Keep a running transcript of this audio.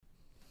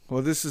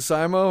Well, this is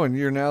Simo, and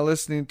you're now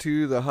listening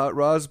to the Hot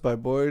Rods by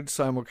Boyd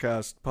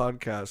Simulcast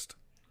podcast.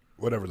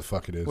 Whatever the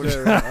fuck it is.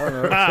 Whatever,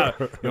 I don't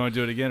know. You want to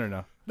do it again or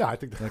no? No, I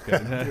think Okay.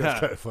 that's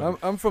kind of funny.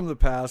 I'm from the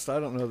past. I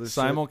don't know this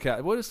shit.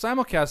 Simulcast. What does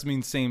simulcast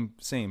mean? Same.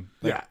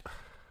 Like, Yeah.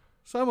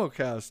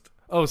 Simulcast.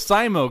 Oh,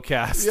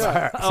 simulcast.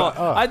 Yeah.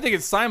 I think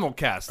it's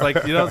simulcast.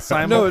 Like, you know,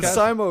 simulcast. No, it's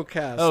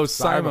Simulcast. Oh,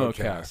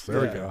 simulcast.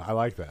 There we Yeah. go. I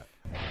like that.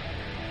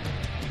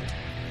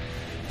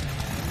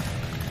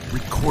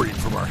 Recording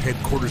from our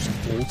headquarters in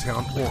Old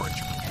Town Orange.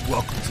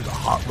 Welcome to the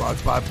Hot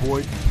Rods by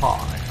Boyd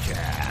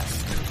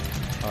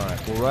podcast. All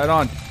right. Well, right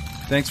on.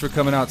 Thanks for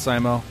coming out,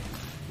 Simo.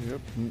 Yep.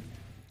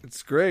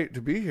 It's great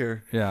to be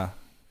here. Yeah.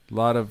 A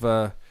lot of,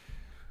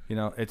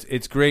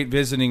 it's great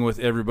visiting with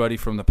everybody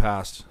from the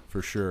past,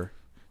 for sure.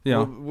 You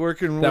know,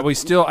 Working that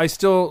with, I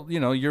still,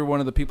 you're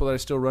one of the people that I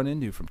still run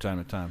into from time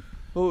to time.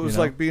 well, it was you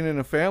know? like being in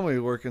a family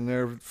working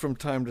there from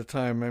time to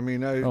time. I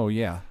mean, I Oh,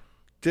 yeah.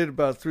 did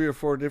about 3 or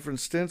 4 different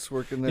stints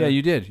working there. Yeah,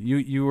 you did.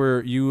 You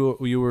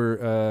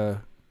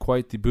were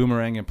quite the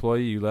boomerang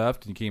employee. You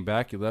left and you came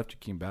back. You left, you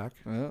came back.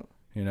 Yeah.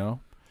 You know,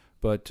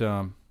 but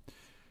man,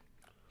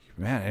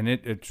 and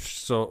it's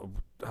so.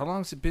 How long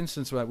has it been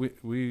since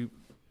we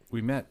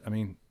met? I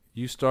mean,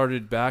 you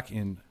started back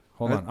in.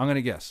 Hold on, I'm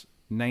gonna guess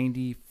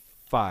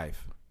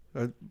 95.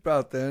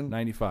 About then.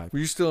 95. Were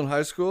you still in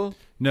high school?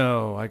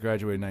 No, I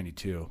graduated in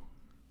 92.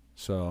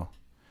 So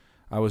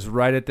I was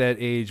right at that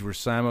age where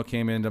Simo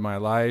came into my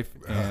life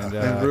and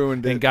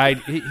ruined it. And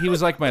he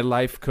was like my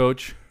life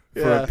coach for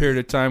Yeah. a period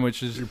of time,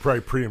 which is You're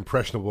probably pretty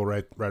impressionable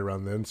right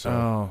around then. So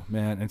oh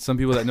man. And some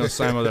people that know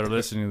Simo that are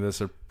listening to this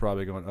are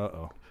probably going,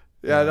 uh-oh.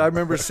 Yeah, and I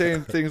remember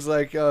saying things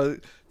like,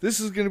 this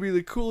is going to be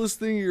the coolest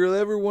thing you'll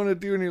ever want to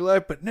do in your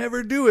life, but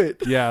never do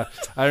it. Yeah,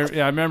 I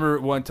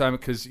remember one time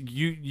because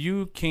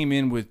you came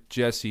in with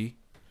Jesse,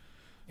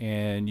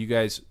 and you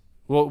guys.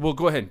 Well,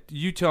 go ahead.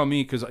 You tell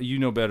me because you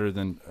know better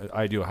than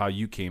I do how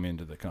you came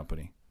into the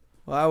company.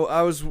 Well,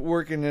 I was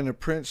working in a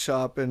print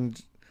shop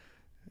and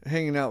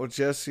hanging out with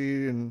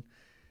Jesse, and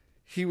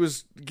he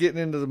was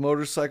getting into the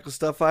motorcycle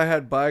stuff. I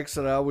had bikes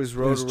that I always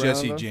rode Who's around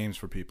Jesse on. James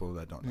for people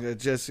that don't know? Yeah,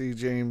 Jesse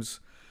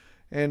James.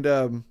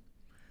 And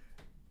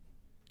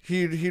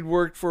he'd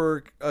worked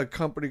for a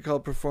company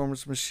called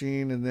Performance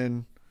Machine, and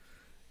then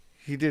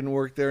he didn't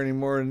work there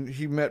anymore. And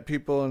he met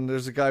people, and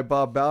there's a guy,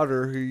 Bob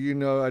Bowder, who you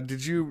know.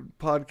 Did you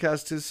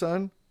podcast his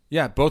son?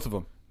 Yeah, both of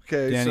them,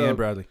 Okay, Danny and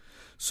Bradley.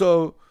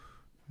 So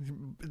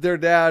their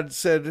dad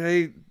said,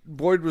 hey,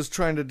 Boyd was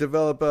trying to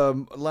develop a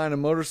line of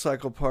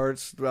motorcycle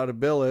parts out of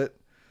billet,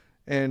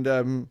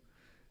 and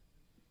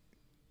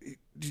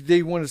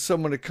they wanted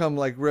someone to come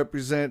like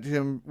represent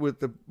him with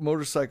the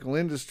motorcycle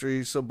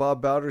industry. So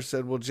Bob Bowder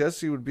said, well,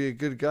 Jesse would be a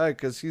good guy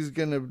because he's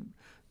going to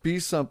be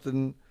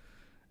something,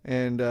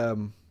 and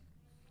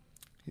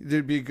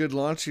there'd be a good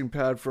launching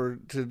pad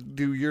to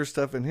do your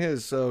stuff and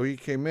his. So he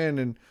came in,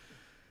 and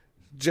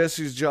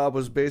Jesse's job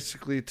was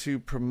basically to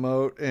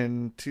promote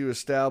and to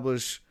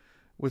establish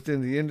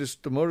within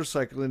the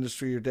motorcycle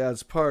industry your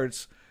dad's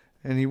parts,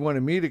 and he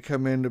wanted me to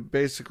come in to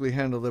basically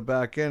handle the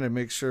back end and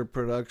make sure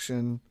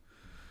production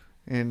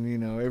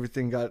and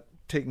everything got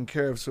taken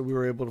care of, so we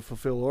were able to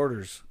fulfill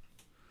orders.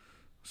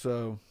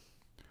 So,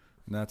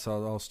 And that's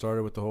how it all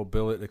started with the whole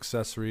billet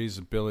accessories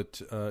and billet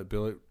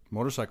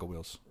motorcycle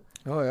wheels,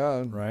 oh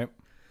yeah, right?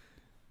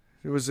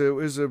 it was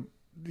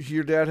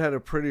your dad had a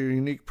pretty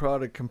unique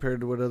product compared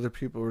to what other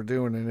people were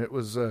doing, and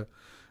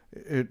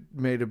it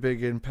made a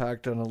big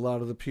impact on a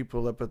lot of the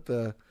people up at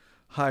the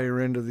higher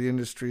end of the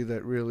industry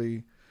that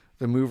really,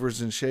 the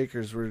movers and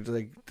shakers were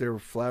they were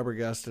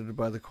flabbergasted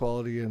by the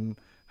quality and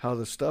how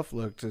the stuff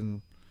looked.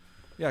 And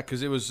Yeah,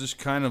 because it was just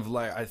kind of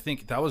like, I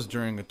think that was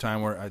during a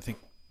time where I think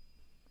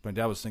my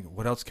dad was thinking,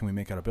 what else can we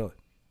make out of billet?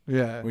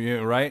 yeah,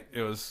 Right?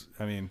 It was,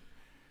 I mean,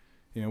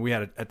 we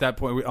had at that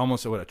point, we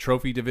almost had a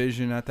trophy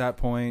division at that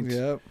point.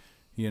 yeah,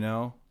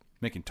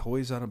 Making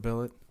toys out of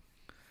billet,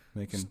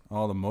 making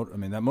all the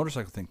that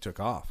motorcycle thing took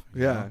off.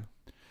 you yeah. know?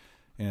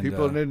 And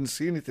People didn't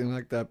see anything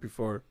like that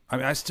before. I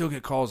mean, I still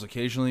get calls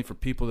occasionally for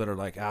people that are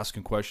like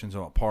asking questions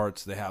about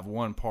parts. They have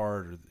one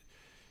part, or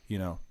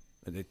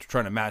they're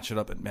trying to match it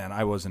up. And man,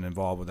 I wasn't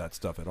involved with that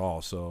stuff at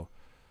all. So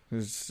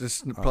It's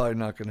just probably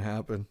not going to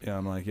happen. yeah,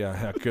 I'm like,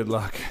 yeah, good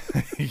luck.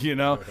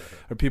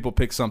 Or people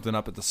pick something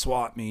up at the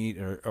swap meet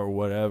or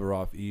whatever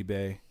off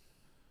eBay.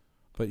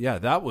 But yeah,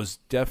 that was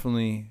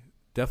definitely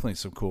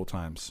some cool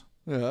times.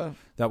 Yeah,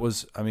 That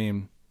was, I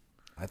mean,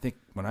 I think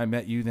when I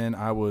met you then,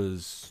 I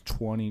was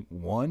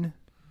 21,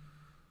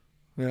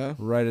 yeah,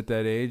 right at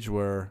that age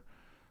where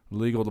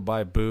legal to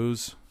buy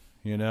booze,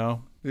 yep.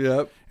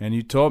 And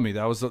you told me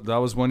that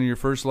was one of your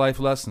first life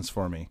lessons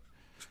for me,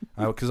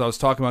 because I was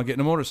talking about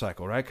getting a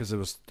motorcycle, right? Because I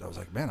was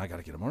like, man, I got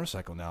to get a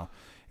motorcycle now.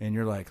 And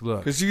you're like, look,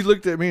 Because you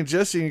looked at me and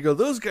Jesse and you go,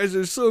 those guys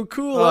are so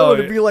cool. I Oh,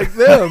 want to be like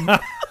them.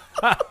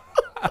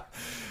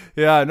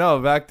 yeah, no,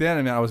 back then,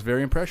 I mean, I was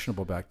very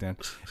impressionable back then,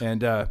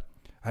 and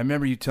I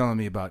remember you telling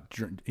me about,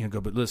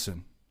 but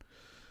listen,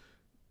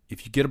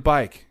 if you get a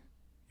bike,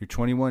 you're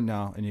 21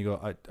 now, and you go,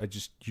 I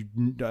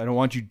don't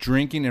want you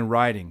drinking and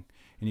riding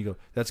and you go,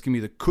 "That's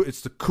gonna be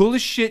it's the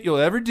coolest shit you'll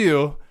ever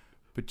do,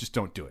 but just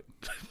don't do it."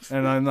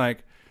 And I'm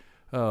like,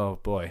 "Oh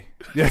boy,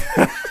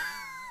 yeah,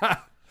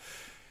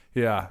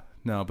 yeah,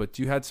 no." But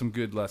you had some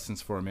good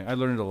lessons for me. I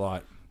learned a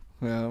lot.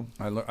 Yeah.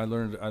 I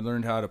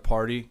learned how to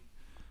party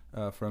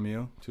from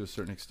you to a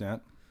certain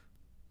extent.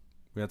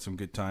 We had some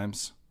good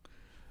times,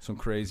 some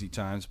crazy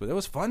times, but it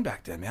was fun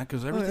back then, man,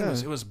 because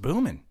everything was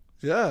booming.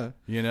 Yeah.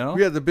 You know,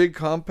 we had the big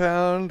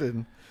compound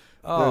and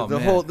the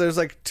man. whole. There's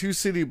like 2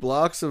 city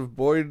blocks of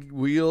Boyd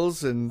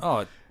Wheels, and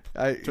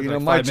It took you know,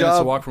 like my 5 minutes to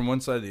job. walk from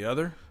one side to the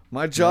other.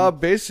 My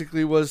job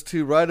basically was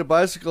to ride a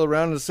bicycle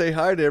around and say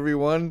hi to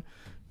everyone,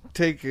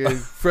 take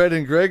Fred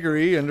and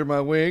Gregory under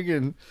my wing,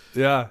 and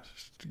Yeah,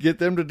 get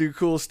them to do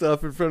cool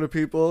stuff in front of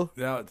people.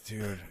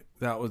 dude,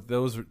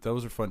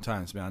 those are fun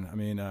times, man. I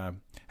mean,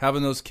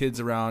 having those kids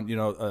around. You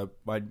know,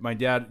 my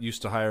dad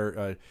used to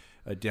hire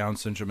a Down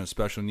syndrome and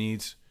special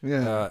needs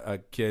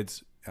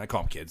kids. I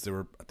call them kids. They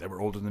were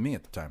older than me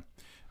at the time,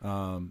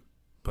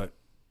 but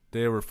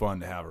they were fun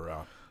to have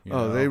around. You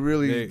know? They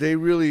really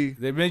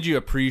they made you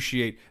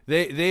appreciate.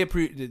 They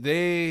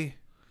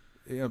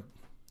you know,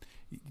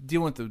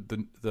 deal with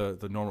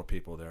the normal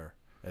people there,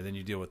 and then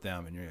you deal with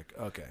them, and you're like,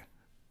 okay,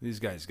 these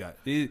guys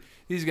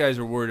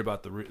are worried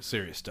about the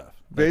serious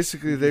stuff.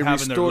 basically they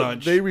having their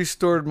lunch.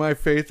 restored my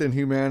faith in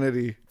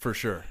humanity. For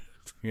sure,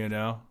 you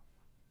know.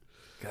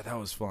 God, that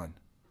was fun.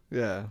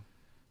 Yeah.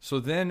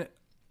 So then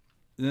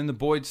the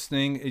Boyd's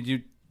thing.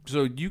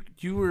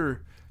 You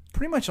were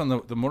pretty much on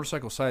the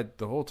motorcycle side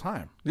the whole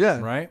time. Yeah.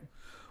 Right.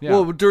 Yeah.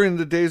 Well, during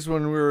the days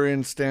when we were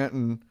in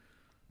Stanton.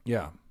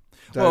 Yeah.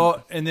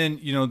 Well, and then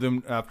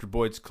then after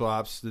Boyd's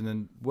collapsed, and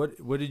then what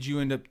did you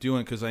end up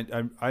doing? Because I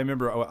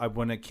remember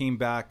when I came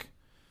back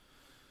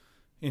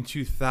in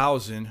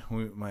 2000,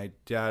 my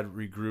dad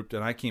regrouped,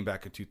 and I came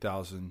back in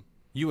 2000.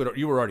 You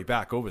were already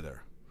back over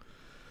there.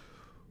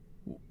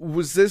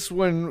 Was this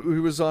when we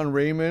was on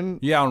Raymond?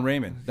 Yeah, on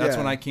Raymond. That's Yeah.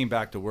 when I came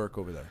back to work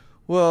over there.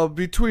 Well,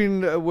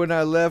 between when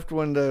I left,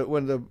 when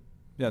the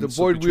Yeah, so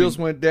Boyd between- Wheels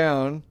went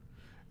down,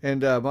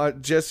 and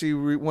Jesse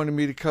wanted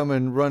me to come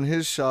and run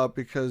his shop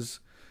because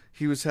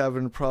he was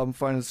having a problem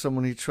finding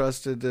someone he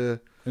trusted to.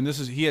 And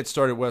he had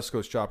started West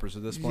Coast Choppers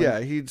at this point.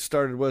 Yeah, he'd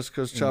started West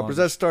Coast In Choppers.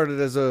 Long That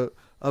started as a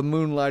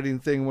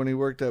moonlighting thing when he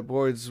worked at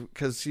Boyd's,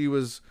 because he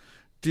was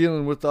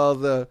dealing with all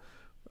the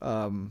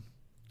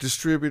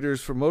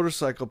distributors for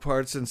motorcycle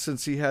parts, and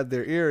since he had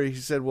their ear, he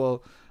said,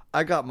 well,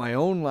 I got my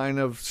own line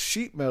of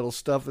sheet metal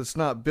stuff that's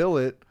not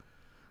billet.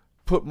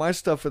 Put my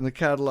stuff in the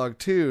catalog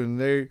too.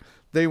 And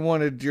they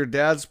wanted your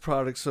dad's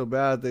product so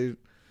bad,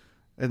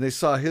 they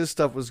saw his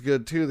stuff was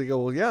good too. They go,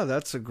 well, yeah,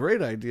 that's a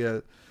great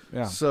idea.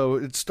 Yeah. So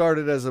it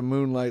started as a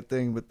moonlight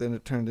thing, but then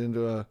it turned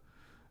into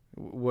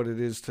what it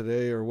is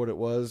today, or what it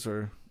was,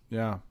 or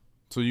Yeah.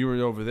 So you were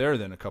over there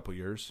then a couple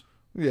years,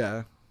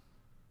 yeah.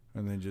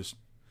 and then just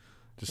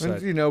And,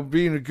 decided.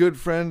 being a good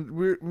friend,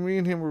 me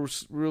and him were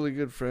really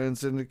good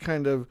friends, and it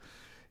kind of,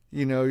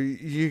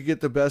 you get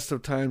the best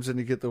of times and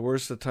you get the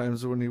worst of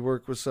times when you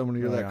work with someone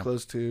you're that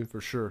close to. For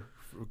sure.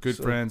 Good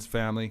So- friends,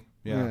 family.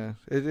 Yeah.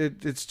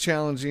 It's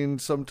challenging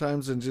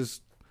sometimes and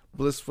just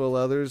blissful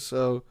others.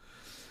 So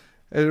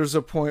there was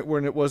a point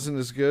when it wasn't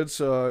as good.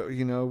 So,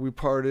 we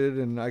parted,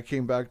 and I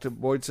came back to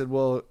Boyd, said,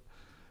 well,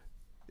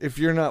 if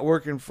you're not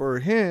working for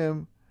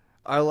him,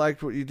 I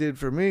liked what you did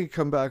for me.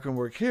 Come back and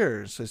work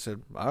here. So I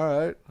said, all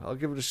right, I'll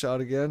give it a shot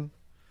again.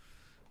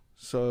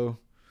 So,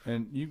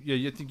 And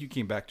you think you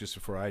came back just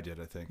before I did,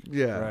 I think.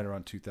 Yeah. Right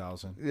around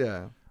 2000.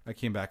 yeah. I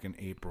came back in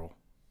April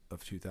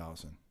of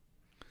 2000.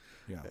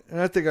 Yeah. And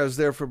I think I was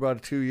there for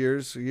about 2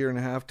 years, a year and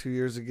a half, 2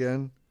 years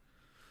again.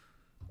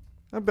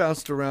 I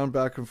bounced around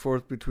back and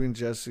forth between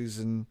Jesse's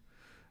and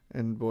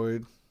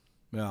Boyd.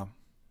 Yeah.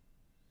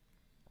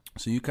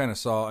 So you kind of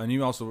saw, and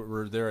you also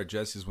were there at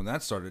Jesse's when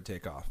that started to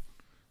take off.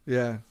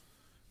 Yeah.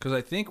 Because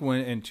I think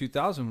when in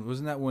 2000,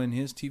 wasn't that when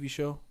his TV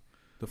show,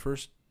 the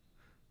first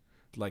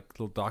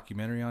little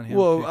documentary on him?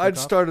 Well, kicked I'd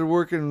off? started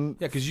working.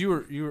 Yeah, because you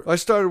were I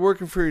started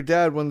working for your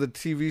dad when the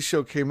TV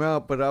show came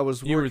out, but I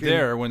was you were working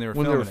there when they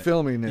were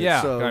filming it.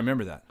 Yeah, so, I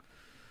remember that.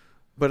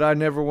 But I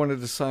never wanted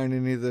to sign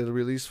any of the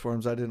release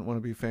forms. I didn't want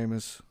to be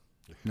famous.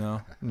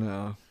 No.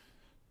 No.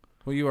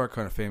 Well, you are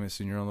kind of famous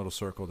in your own little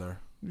circle there.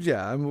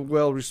 Yeah, I'm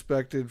well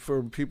respected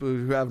for people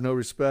who have no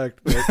respect.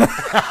 But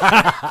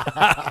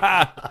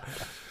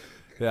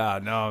Yeah,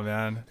 no,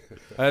 man.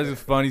 That was a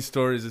funny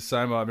story. This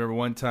time, I remember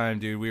one time,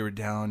 dude, we were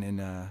down in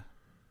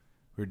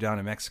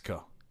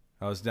Mexico.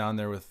 I was down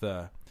there with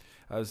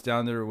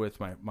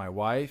my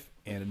wife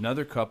and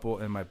another couple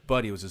and my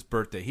buddy. It was his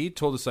birthday. He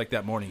told us like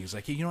that morning. He was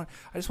like, hey, you know what?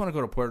 I just want to go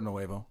to Puerto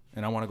Nuevo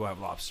and I want to go have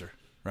lobster,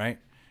 right?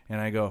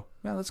 And I go,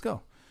 yeah, let's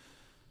go.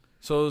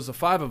 So it was the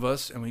 5 of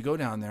us, and we go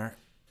down there,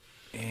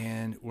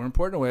 and we're in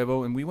Puerto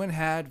Nuevo, and we went and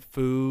had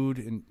food.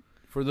 And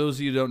for those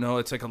of you who don't know,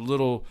 it's like a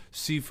little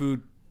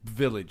seafood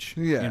village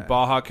in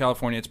Baja,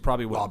 California. It's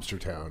probably Lobster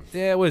Town.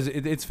 Yeah, it was.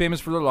 It's famous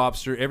for their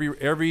lobster.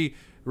 Every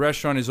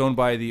restaurant is owned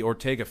by the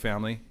Ortega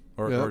family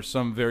or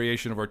some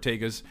variation of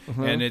Ortegas,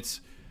 and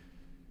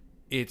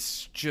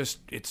it's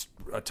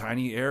a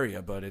tiny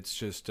area, but it's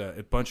just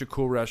a bunch of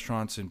cool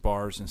restaurants and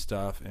bars and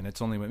stuff, and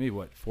it's only maybe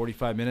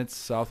 45 minutes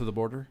south of the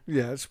border.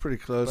 Yeah, it's pretty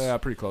close. Yeah,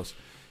 pretty close.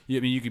 I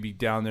mean, you could be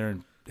down there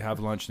and have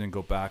lunch and then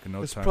go back in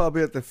no It's time.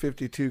 probably at the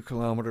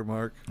 52-kilometer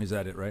mark. Is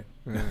that it, right?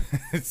 Yeah.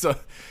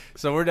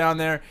 So we're down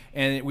there,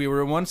 and we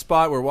were in one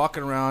spot. We're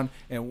walking around,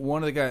 and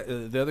one of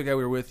the other guy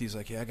we were with, he's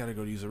like, "Yeah, I gotta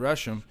go use the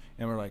restroom,"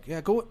 and we're like,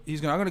 "Yeah, go." I'm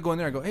gonna go in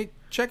there. I go, "Hey,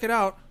 check it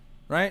out,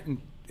 right,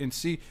 and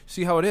see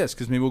how it is,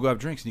 because maybe we'll go have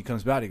drinks." And he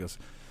comes back, he goes,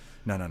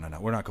 No,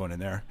 we're not going in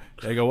there.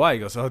 I go, "Why?" He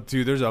goes, "Oh,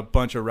 dude, there's a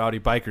bunch of rowdy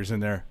bikers in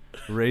there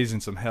raising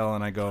some hell."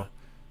 And I go,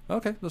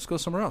 "Okay, let's go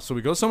somewhere else." So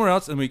we go somewhere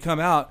else, and we come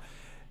out,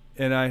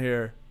 and I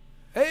hear,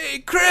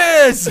 "Hey,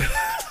 Chris!"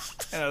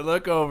 And I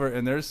look over,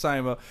 and there's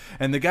Simon,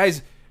 and the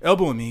guy's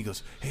elbowing me. He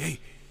goes, "Hey,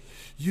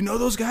 you know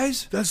those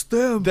guys?" That's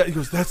them. He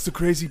goes, "That's the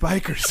crazy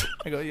bikers."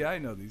 I go, "Yeah, I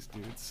know these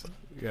dudes."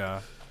 Yeah.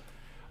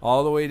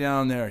 All the way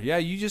down there. Yeah,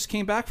 you just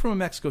came back from a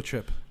Mexico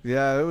trip.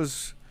 Yeah, it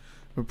was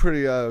a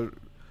pretty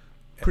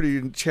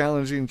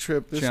challenging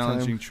trip this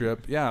Challenging time.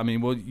 trip. Yeah, I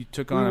mean, well, you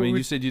took on,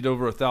 you said you did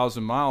over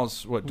 1,000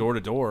 miles, door to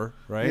door,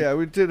 right? Yeah,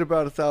 we did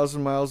about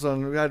 1,000 miles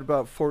we had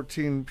about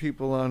 14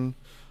 people on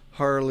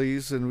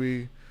Harleys, and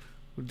we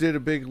did a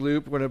big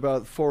loop, went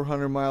about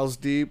 400 miles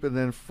deep and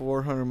then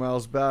 400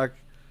 miles back.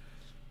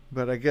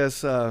 But I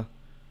guess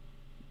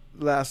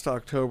last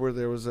October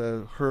there was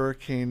a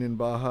hurricane in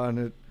Baja, and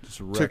it Just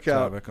wreaked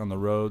havoc on the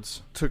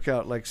roads. took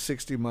out like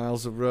 60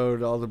 miles of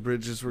road. All the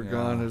bridges were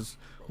gone. As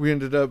we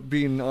ended up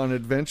being on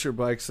adventure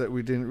bikes that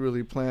we didn't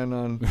really plan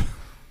on.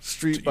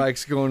 Street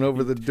bikes going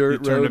over the dirt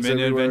roads. You turned them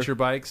into everywhere. adventure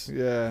bikes?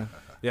 Yeah.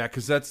 Yeah,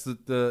 because that's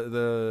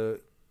the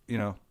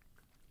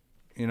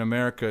in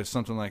America,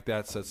 something like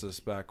that sets us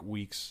back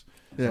weeks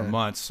or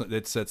months.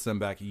 It sets them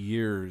back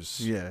years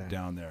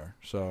down there.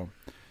 So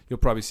you'll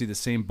probably see the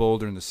same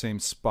boulder in the same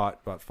spot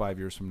about 5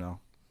 years from now.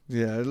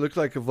 Yeah, it looked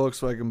like a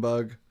Volkswagen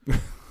Bug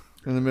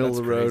in the middle of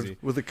the road crazy.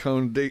 with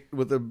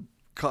a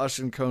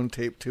caution cone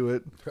taped to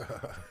it.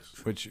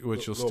 Which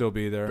will still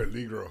be there.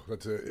 Peligro.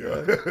 That's it.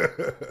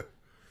 Yeah.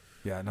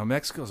 Yeah, no,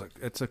 Mexico's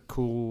it's a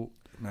cool,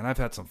 man. I've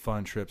had some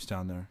fun trips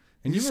down there.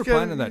 And you You were just gotta-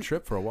 planning that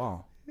trip for a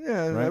while.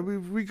 Yeah, Right?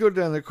 we go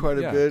down there quite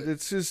a Yeah. bit.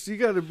 It's just you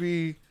got to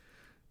be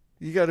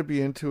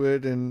into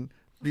it and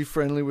be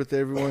friendly with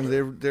everyone.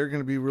 They're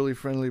going to be really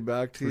friendly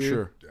back to For you.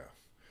 sure.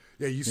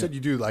 Yeah, you said you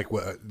do like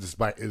what? Is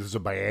this a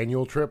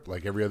biannual trip,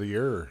 like every other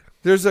year? Or?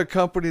 There's a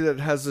company that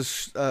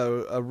has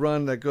a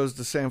run that goes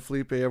to San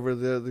Felipe every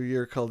other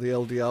year called the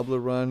El Diablo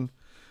Run.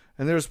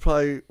 And there's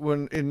probably,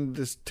 when in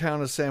this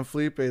town of San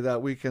Felipe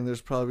that weekend,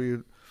 there's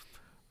probably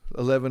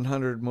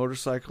 1,100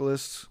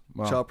 motorcyclists,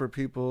 Wow. chopper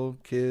people,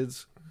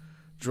 kids,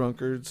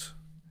 drunkards.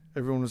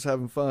 Everyone was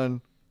having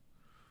fun.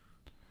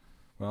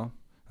 Well,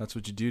 that's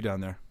what you do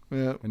down there,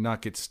 Yeah, and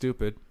not get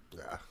stupid.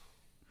 Yeah.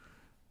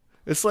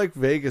 it's like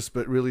Vegas,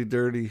 but really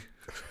dirty.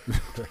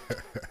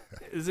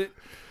 Is it?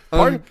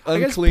 I guess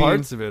Unclean.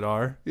 Parts of it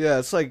are. Yeah,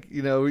 it's like,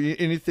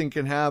 anything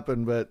can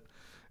happen, but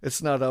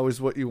it's not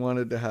always what you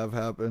wanted to have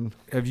happen.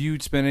 Have you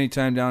spent any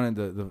time down in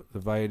the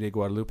Valle de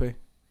Guadalupe,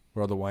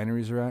 where all the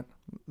wineries are at?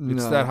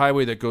 It's No. that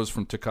highway that goes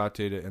from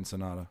Tecate to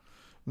Ensenada.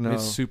 No.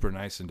 It's super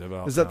nice and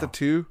developed. Is that the now.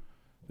 2?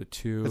 The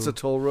 2? It's a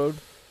toll road?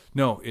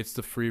 No, it's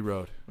the free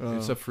road. Oh.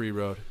 It's a free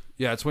road.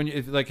 Yeah, it's when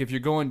if you're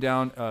going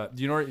down.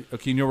 Do you know?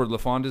 You know where La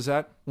Fonda's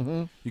at?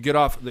 Mm-hmm. You get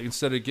off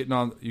instead of getting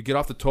on. You get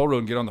off the toll road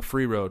and get on the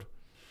free road,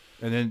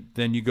 and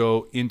then you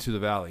go into the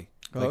valley,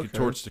 Okay.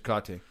 towards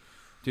Tecate.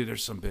 Dude,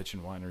 there's some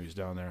bitchin' wineries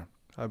down there.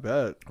 I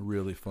bet. A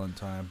really fun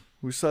time.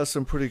 We saw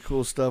some pretty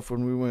cool stuff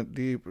when we went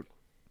deep.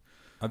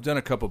 I've done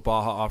a couple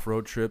Baja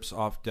off-road trips,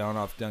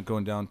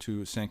 going down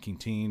to San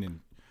Quintin, and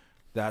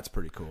that's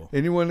pretty cool.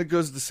 Anyone that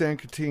goes to San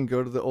Quintin,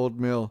 go to the old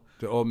mill.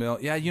 The old mill.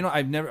 Yeah,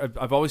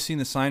 I've always seen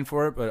the sign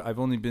for it, but I've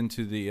only been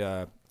to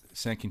the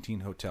San Quintin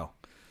Hotel.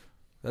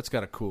 That's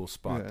got a cool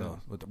spot though,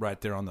 right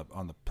there on the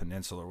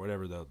peninsula or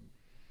whatever, the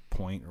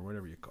point or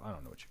whatever I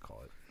don't know what you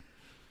call it.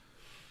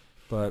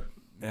 But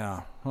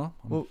yeah,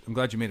 I'm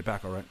glad you made it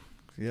back all right.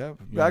 Yeah,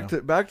 back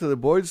to the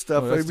Boyd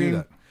stuff. Let's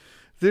do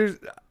that.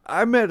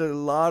 I met a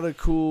lot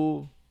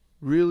of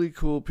really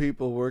cool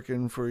people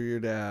working for your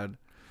dad.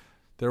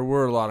 There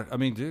were a lot of. I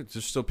mean, dude,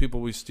 there's still people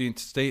we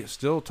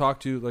still talk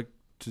to like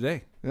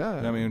today. Yeah,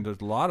 I mean, there's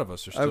a lot of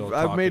us are still.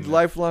 I've made talking.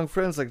 lifelong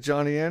friends like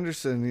Johnny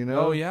Anderson.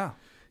 Oh yeah,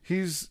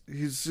 he's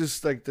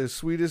just like the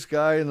sweetest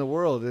guy in the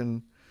world,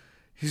 and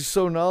he's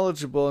so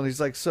knowledgeable, and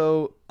he's like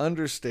so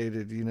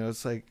understated.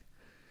 It's like.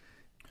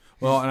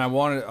 Well, and I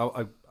wanted.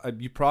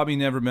 You probably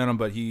never met him,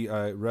 but he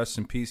rest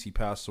in peace. He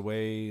passed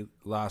away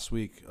last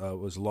week.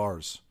 Was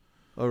Lars?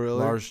 Oh really?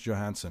 Lars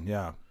Johansson.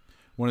 Yeah,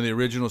 one of the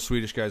original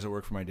Swedish guys that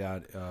worked for my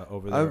dad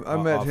over there.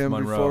 I met off him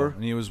Monroe. before,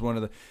 and he was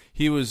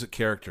he was a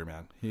character,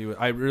 man.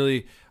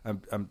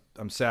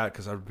 I'm sad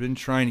because I've been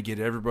trying to get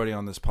everybody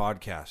on this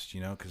podcast,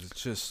 because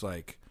it's just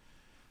like.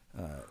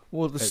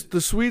 Well,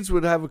 the Swedes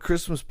would have a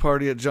Christmas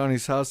party at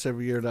Johnny's house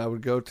every year, and I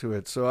would go to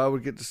it, so I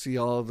would get to see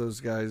all of those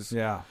guys.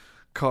 Yeah.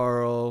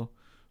 Carl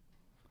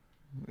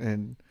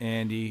and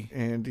Andy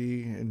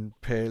and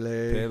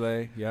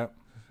Pele. yep.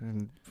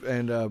 and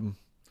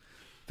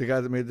the guy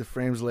that made the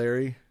frames,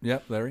 Larry.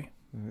 Yep, Larry.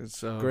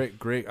 It's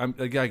Great. I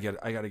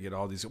gotta get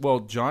all these. Well,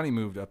 Johnny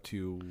moved up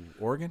to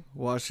Oregon,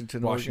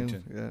 Washington.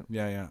 Oregon.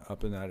 Yeah,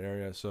 up in that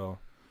area. So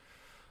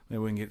maybe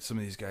we can get some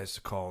of these guys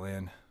to call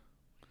in,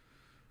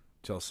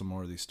 tell some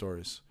more of these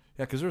stories.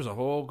 Yeah, because there's a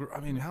whole group.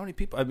 I mean, how many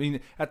people? I mean,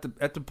 at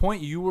the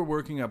point you were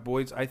working at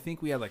Boyd's, I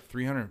think we had like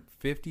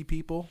 350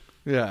 people.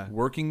 Yeah,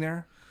 working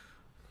there.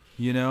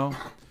 You know,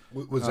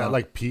 was that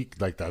like peak?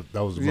 Like that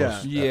was the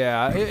most.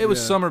 Yeah, it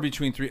was somewhere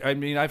between three. I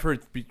mean, I've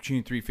heard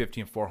between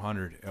 350 and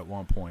 400 at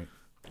one point.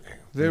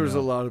 There was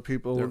a lot of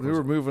people. They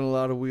were moving a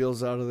lot of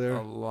wheels out of there.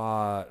 A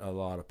lot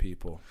of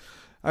people.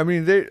 I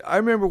mean, I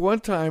remember one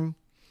time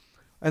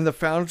in the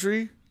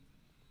foundry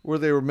where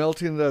they were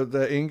melting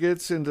the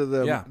ingots into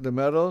the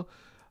metal.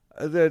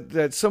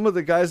 That some of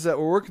the guys that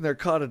were working there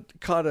caught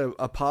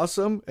a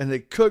possum and they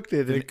cooked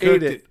it and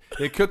ate it.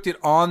 They cooked it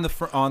on the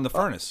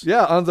furnace.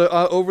 Yeah, on the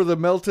over the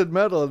melted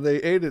metal, and they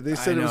ate it. They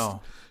said it was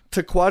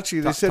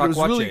taquachi. They said it was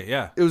really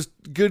it was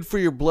good for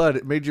your blood.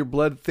 It made your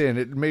blood thin.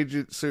 It made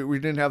you so we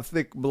didn't have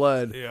thick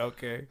blood. Yeah,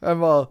 okay.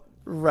 I'm all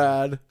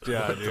rad.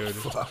 Yeah, dude.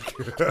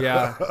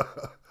 Yeah.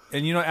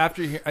 And you know,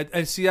 after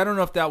I see, I don't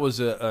know if that was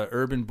a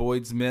Urban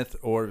Boyd's myth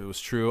or if it was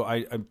true.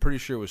 I'm pretty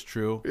sure it was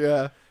true.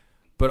 Yeah.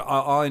 But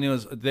all I knew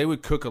is they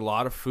would cook a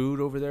lot of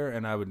food over there,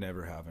 and I would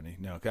never have any.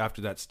 No,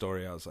 after that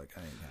story, I was like, I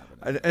ain't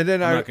having it. And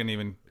then I'm not gonna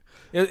even,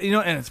 you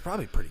know, and it's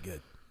probably pretty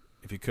good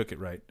if you cook it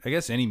right. I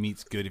guess any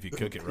meat's good if you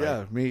cook it right.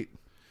 Yeah, meat.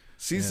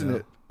 Season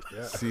it.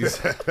 Yeah.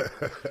 Season.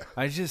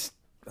 I just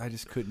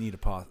couldn't eat a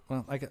possum.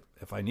 Well,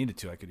 if I needed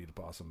to, I could eat a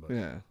possum. But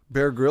yeah,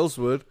 Bear Grylls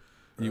would.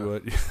 You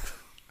would.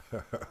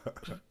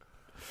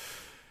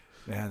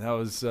 Man, that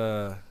was.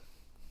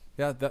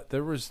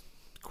 There was.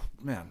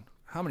 Man.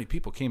 How many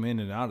people came in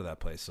and out of that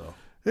place? So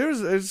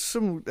there's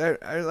some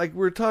like we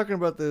were talking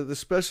about the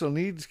special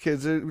needs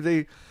kids.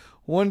 They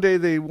one day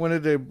they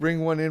wanted to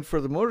bring one in for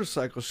the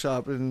motorcycle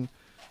shop, and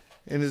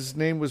his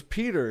name was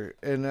Peter.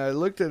 And I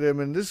looked at him,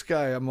 and this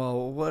guy, I'm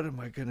all, what am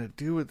I gonna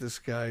do with this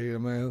guy?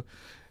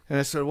 And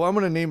I said, well, I'm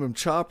gonna name him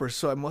Chopper.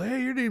 So I'm like,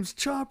 hey, your name's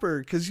Chopper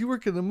because you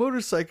work in the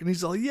motorcycle. And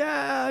he's all,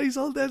 yeah. He's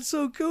all, that's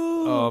so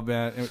cool. Oh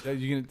man,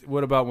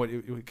 what about what?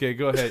 Okay,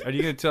 go ahead. Are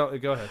you gonna tell?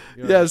 Go ahead.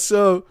 Yeah.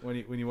 So when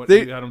you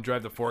had him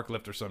drive the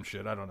forklift or some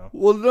shit, I don't know.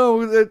 Well,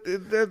 no,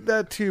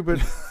 that too, but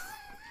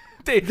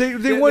they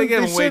gave him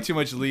way too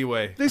much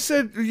leeway. They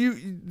said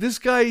this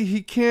guy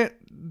he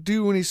can't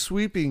do when he's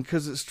sweeping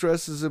because it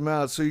stresses him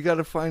out. So you got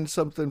to find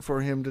something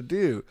for him to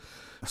do.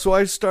 So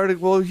I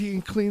started. Well, he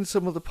can clean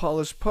some of the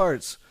polished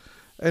parts.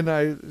 And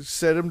I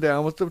set him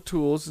down with the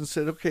tools and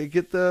said, okay,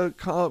 get the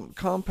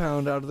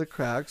compound out of the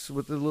cracks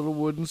with the little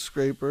wooden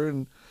scraper.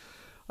 And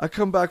I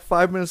come back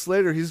 5 minutes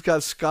later, he's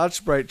got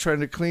Scotch-Brite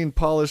trying to clean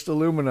polished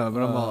aluminum.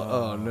 And I'm all,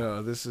 oh,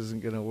 no, this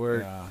isn't going to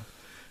work. Yeah.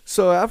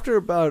 So after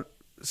about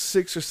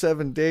 6 or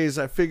 7 days,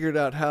 I figured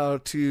out how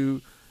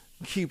to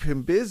keep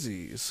him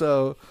busy.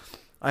 So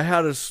I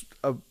had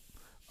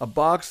a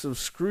box of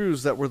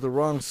screws that were the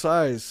wrong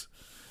size.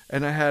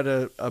 And I had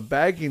a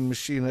bagging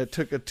machine that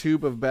took a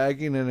tube of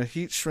bagging and a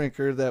heat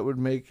shrinker that would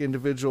make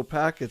individual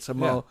packets.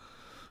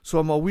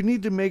 We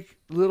need to make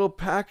little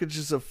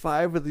packages of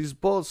 5 of these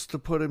bolts to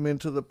put them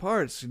into the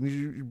parts. And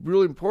it's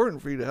really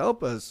important for you to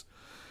help us.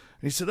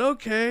 And he said,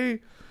 okay.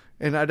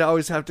 And I'd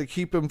always have to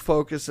keep him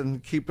focused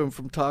and keep him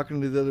from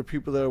talking to the other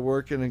people that are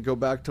working and go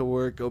back to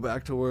work.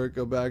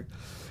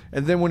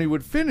 And then when he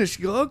would finish,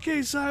 he'd go,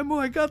 okay, Simon,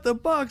 I got the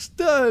box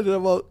done. And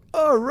I'm like,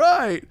 all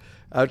right.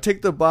 I'd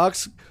take the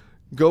box,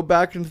 go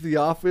back into the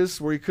office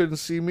where he couldn't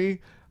see me.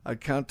 I'd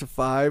count to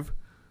 5,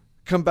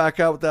 come back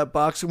out with that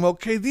box. And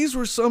okay, these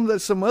were some that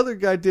some other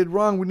guy did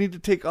wrong. We need to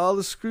take all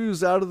the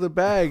screws out of the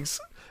bags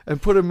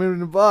and put them in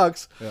the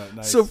box. Yeah,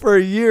 nice. So for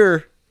a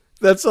year,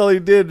 that's all he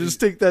did, just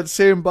take that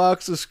same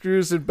box of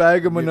screws and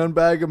bag them and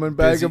unbag them and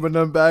bag them and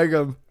unbag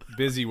them.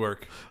 Busy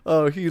work.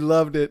 Oh, he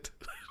loved it.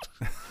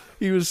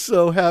 He was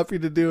so happy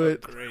to do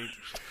it.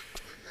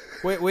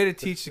 Great. Way to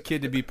teach the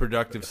kid to be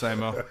productive,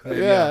 Simo.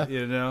 Yeah.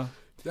 You know?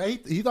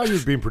 He thought he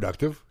was being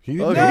productive. He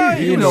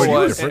you know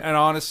what? And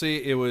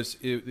honestly, it was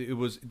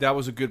that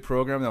was a good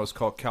program. That was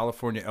called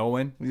California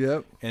Elwyn.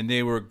 Yep. And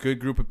they were a good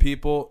group of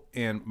people.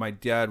 And my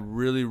dad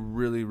really,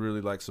 really,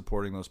 really liked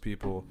supporting those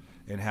people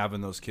and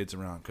having those kids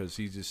around because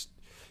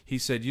he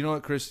said, you know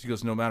what, Chris? He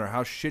goes, no matter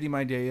how shitty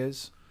my day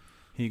is,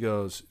 he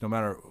goes, no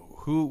matter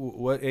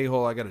what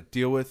a-hole I got to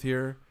deal with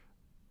here,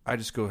 I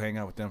just go hang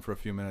out with them for a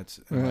few minutes,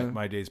 and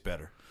my day's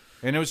better.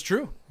 And it was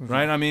true,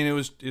 right? I mean, it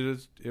was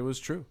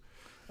true.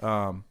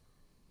 That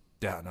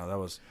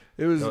was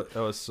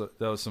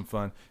some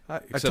fun.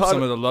 Except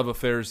some of the love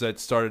affairs that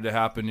started to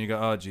happen. You go,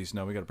 oh geez,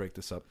 no, we got to break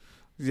this up.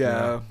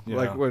 Yeah,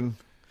 when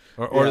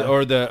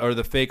or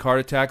the fake heart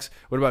attacks.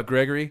 What about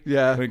Gregory?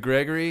 Yeah, when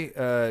Gregory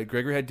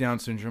had Down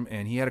syndrome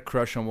and he had a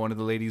crush on one of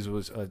the ladies who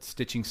was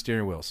stitching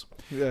steering wheels.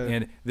 Yeah,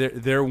 and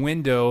their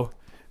window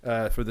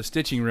for the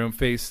stitching room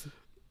faced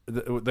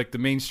the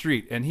main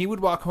street, and he would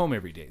walk home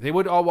every day. They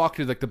would all walk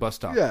to the bus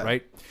stop,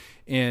 right?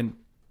 And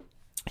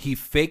he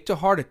faked a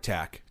heart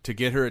attack to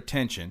get her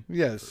attention.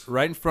 Yes.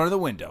 Right in front of the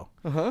window.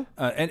 Uh-huh.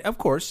 And of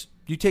course,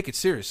 you take it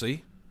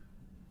seriously.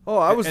 Oh,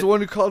 I was the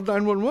one who called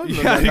 911.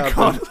 Yeah, he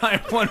called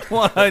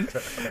 911,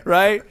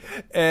 right?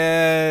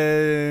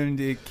 And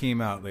it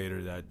came out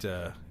later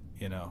that,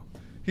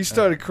 He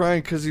started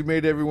crying because he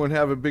made everyone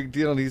have a big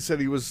deal, and he said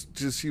he was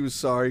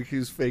sorry. He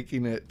was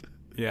faking it.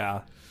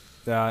 Yeah,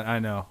 I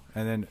know.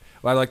 And then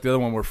I like the other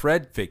one where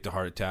Fred faked a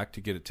heart attack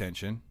to get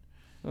attention,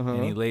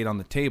 and he laid on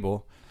the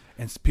table,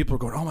 and people are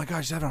going, "Oh my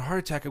gosh, he's having a heart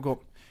attack." I go,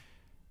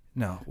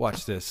 "No,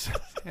 watch this."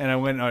 And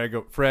I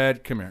go,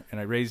 "Fred, come here." And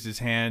I raised his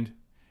hand,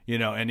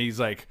 and he's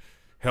like,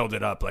 held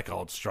it up like an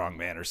old strong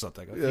man or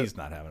something. I go, he's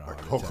not having a heart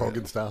attack. Hulk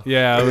Hogan style.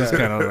 Yeah, it was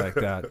kind of like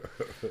that.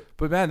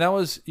 But man, that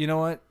was, you know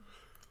what?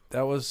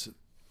 That was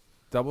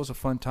a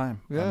fun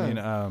time. Yeah.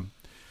 I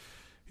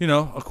mean,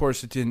 of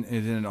course it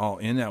didn't all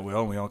end that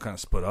well, and we all kind of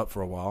split up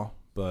for a while.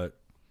 But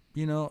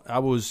you're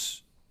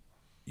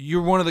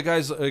one of the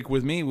guys, like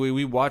with me,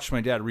 we watched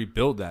my dad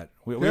rebuild that.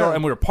 We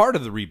were part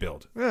of the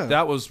rebuild. Yeah.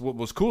 That was what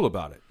was cool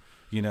about it.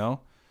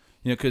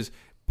 Because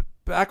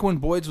back when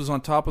Boyd's was on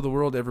top of the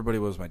world, everybody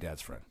was my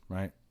dad's friend,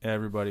 right?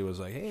 Everybody was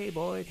like, "Hey,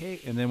 Boyd, hey."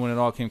 And then when it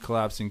all came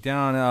collapsing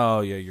down,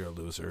 "Oh, yeah, you're a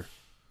loser,"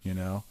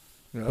 Yep.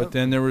 But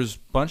then there was a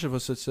bunch of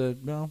us that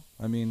said, "No,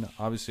 I mean,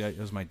 obviously it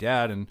was my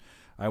dad, and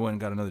I went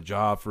and got another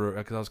job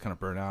because I was kind of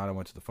burnt out. I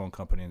went to the phone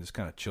company and just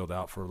kind of chilled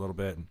out for a little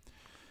bit. And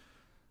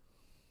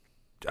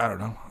I don't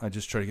know. I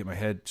just tried to get my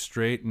head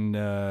straight, and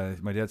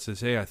my dad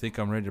says, "Hey, I think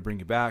I'm ready to bring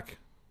you back."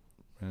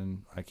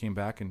 And I came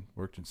back and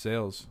worked in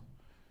sales.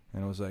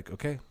 And I was like,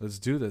 "Okay, let's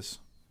do this,"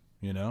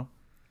 And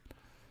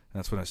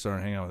that's when I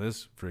started hanging out with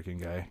this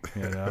freaking guy,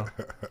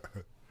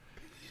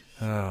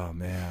 Oh,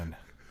 man.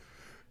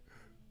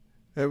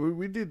 Yeah,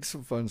 we did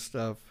some fun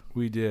stuff.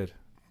 We did.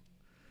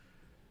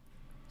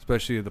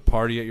 Especially the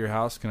party at your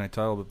house. Can I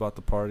tell about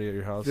the party at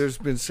your house? There's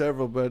been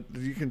several, but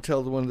you can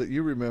tell the one that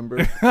you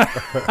remember.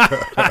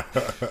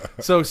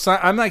 So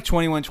I'm like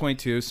 21,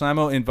 22.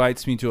 Simo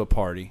invites me to a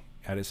party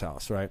at his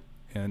house, right?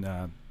 And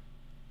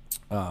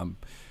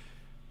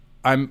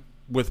I'm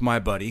with my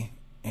buddy,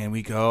 and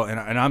we go, and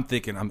I'm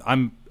thinking,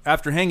 I'm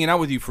after hanging out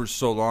with you for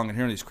so long and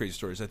hearing these crazy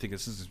stories, I think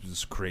this is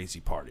this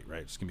crazy party,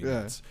 right? It's gonna be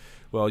nuts.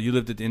 Well, you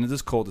lived at the end of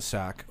this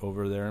cul-de-sac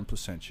over there in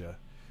Placentia,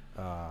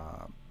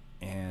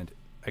 and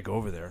I go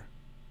over there,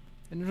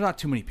 and there's not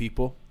too many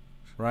people,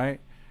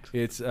 right?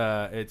 It's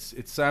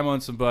Simo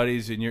and some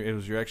buddies, and it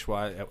was your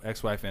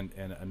ex-wife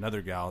and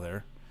another gal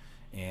there,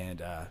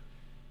 and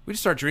we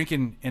just start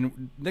drinking,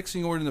 and next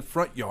thing we're in the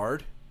front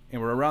yard,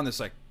 and we're around this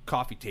like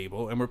coffee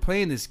table, and we're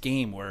playing this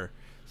game where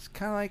it's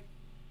kind of like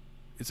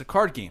it's a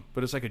card game,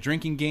 but it's like a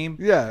drinking game.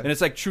 Yeah. And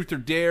it's like truth or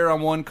dare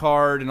on one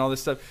card and all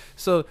this stuff.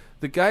 So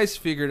the guys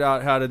figured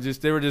out how to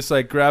they were just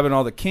like grabbing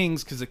all the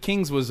kings, because the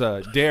kings was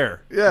a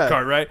dare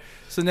card, right?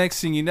 So next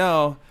thing you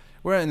know,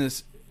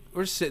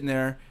 we're sitting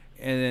there,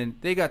 and then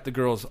they got the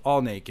girls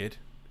all naked,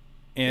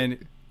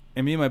 and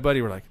me and my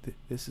buddy were like,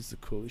 "This is the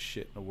coolest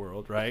shit in the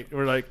world," right?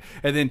 We're like,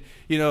 and then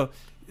the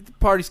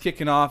party's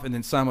kicking off, and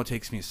then Simo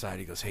takes me aside.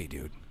 He goes, "Hey,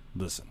 dude,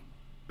 listen,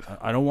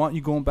 I don't want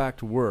you going back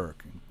to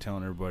work and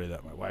telling everybody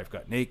that my wife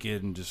got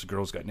naked and just the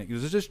girls got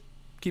naked. Just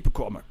keep it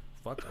cool." I'm like,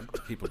 "Fuck, I'm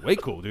gonna keep it way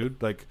cool,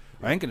 dude. Like,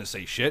 I ain't gonna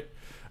say shit,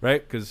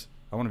 right? Because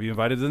I want to be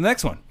invited to the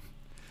next one."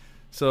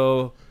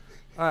 So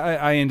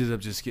I ended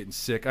up just getting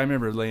sick. I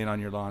remember laying on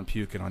your lawn,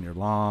 puking on your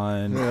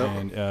lawn,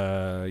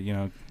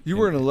 and You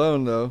weren't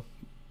alone though.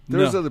 There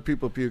was No. other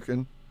people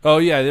puking. Oh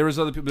yeah, there was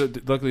other people.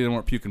 Luckily, they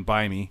weren't puking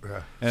by me.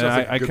 Yeah. And Sounds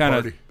like a good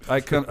party.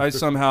 I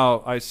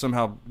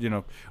somehow,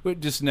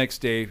 just next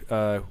day,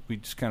 we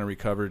just kind of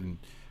recovered, and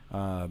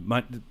I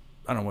don't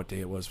know what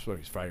day it was, whether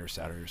it was Friday or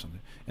Saturday or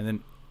something. And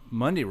then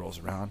Monday rolls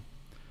around,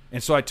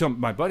 and so I tell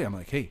my buddy, I'm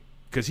like, "Hey,"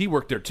 because he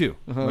worked there too.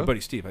 My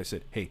buddy Steve. I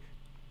said, "Hey,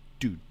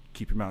 dude,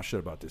 keep your mouth shut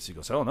about this." He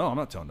goes, "Oh no, I'm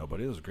not telling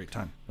nobody. It was a great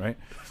time, right?"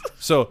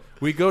 So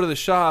we go to the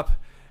shop,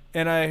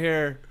 and I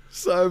hear.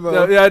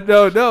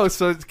 Simo. No.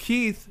 So it's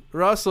Keith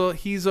Russell,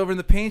 he's over in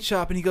the paint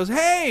shop, and he goes,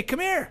 "Hey,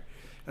 come here."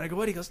 And I go,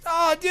 "What?" He goes,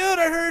 "Oh, dude,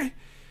 I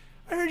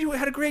heard you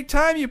had a great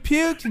time. You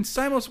puked, and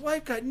Simo's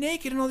wife got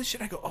naked and all this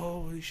shit." I go,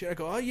 "Oh, holy shit." I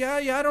go, "Oh,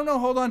 yeah, I don't know.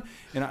 Hold on."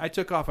 And I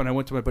took off, and I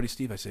went to my buddy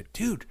Steve. I said,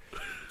 "Dude,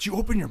 did you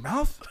open your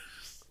mouth?"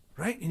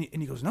 Right? And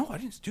he goes, "No, I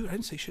didn't. Dude, I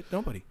didn't say shit to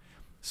nobody."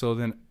 So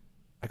then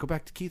I go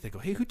back to Keith. I go,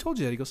 "Hey, who told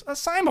you that?" He goes,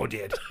 "Simo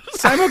did."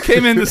 Simo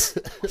came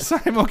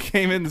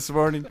in this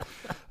morning.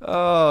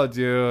 Oh,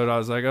 dude. I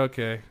was like,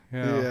 okay.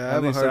 Yeah, I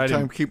have a hard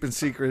time keeping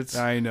secrets.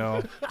 I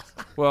know.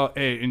 Well,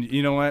 hey, and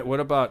you know what? What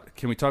about,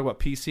 can we talk about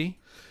PC?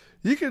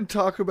 You can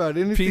talk about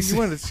anything PC. you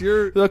want. It's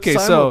your Okay,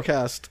 so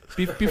simulcast.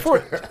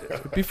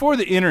 Before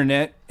the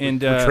internet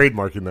and We're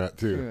trademarking that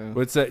too. Yeah.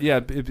 what's that? Yeah,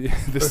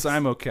 the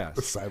simulcast.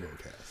 The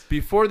simulcast.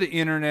 Before the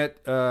internet,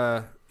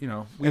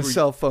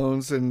 Cell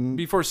phones and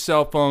before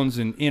cell phones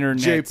and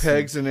internet,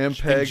 JPEGs and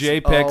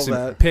MPEGs, JPEGs all and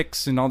that.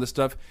 pics and all this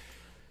stuff.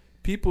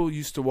 People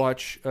used to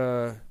watch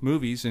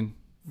movies and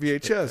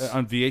VHS.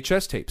 on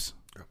VHS tapes.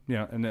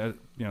 Yeah, and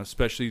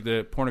especially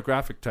the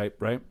pornographic type,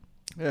 right?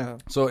 Yeah.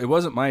 So it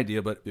wasn't my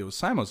idea, but it was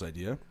Simo's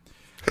idea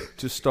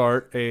to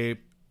start a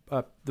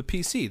the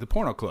PC, the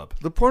Porno Club.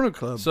 The Porno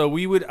Club. So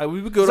we would go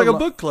it's to like a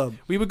book club.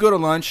 We would go to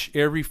lunch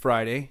every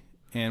Friday,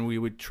 and we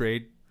would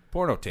trade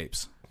porno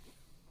tapes.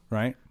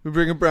 Right? We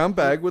bring a brown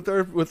bag with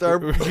our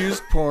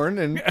used porn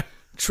and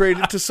trade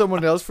it to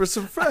someone else for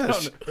some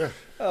fresh.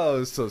 Oh, it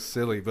was so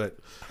silly, but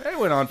it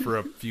went on for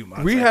a few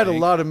months. We I had a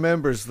think. lot of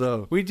members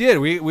though. We did.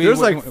 We There's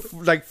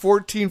like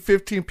 14,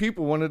 15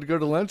 people wanted to go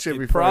to lunch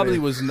every probably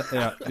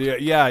Friday.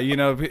 yeah, you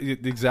know,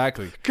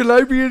 exactly. Can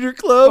I be in your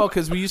club? Well,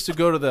 because we used to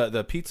go to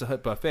the Pizza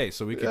Hut buffet,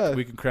 so we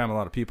could cram a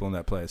lot of people in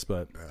that place.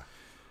 But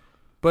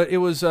it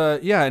was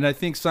and I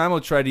think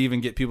Simon tried to even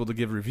get people to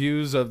give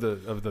reviews of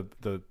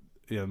the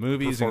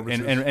movies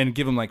and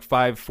give them like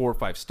 4 or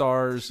 5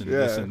 stars and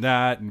this and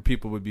that, and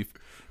people would be,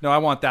 no, I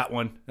want that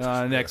one.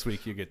 Next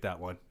week you get that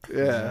one. Yeah,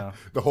 you know?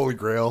 The Holy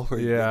Grail.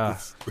 Yeah,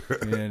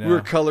 you know. We were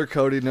color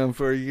coding them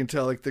for, you can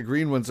tell like the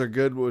green ones are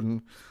good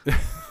when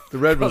the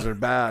red ones are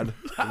bad.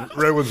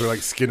 Red ones are like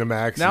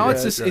Skinamax. Now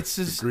Yeah. it's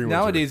just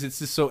nowadays it's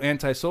just so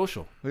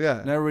antisocial. Yeah,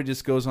 And everybody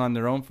just goes on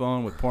their own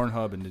phone with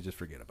Pornhub and they just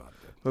forget about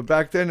it. but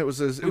back then it was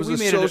a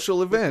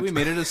social event. We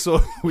made it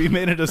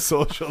a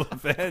social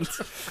event.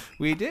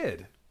 We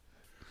did.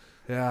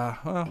 Yeah,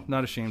 well,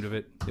 not ashamed of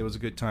it. It was a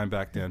good time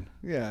back then.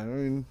 Yeah, I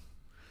mean,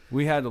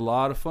 We had a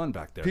lot of fun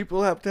back there.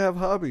 people have to have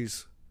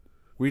hobbies.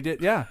 We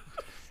did, yeah.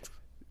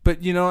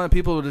 But you know,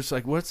 people are just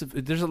like,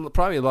 there's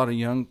probably a lot of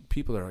young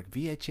people that are like,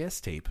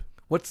 VHS tape.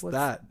 What's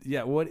that?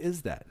 Yeah, what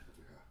is that?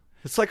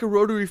 It's like a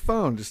rotary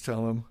phone. Just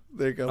tell them.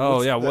 They go.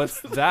 Oh yeah,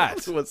 what's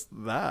that? What's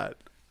that?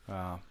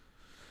 Wow.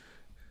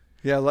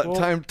 Yeah,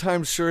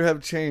 times sure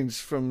have changed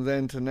from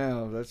then to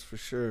now. That's for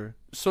sure.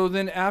 So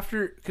then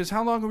after, because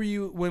how long were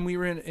you, when we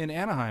were in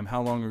Anaheim,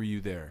 how long were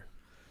you there?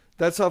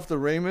 That's off the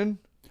Raymond.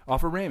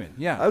 Off of Raymond,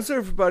 yeah. I was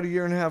there for about a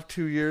year and a half,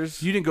 2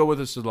 years. You didn't go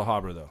with us to La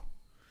Habra, though.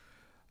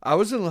 I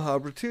was in La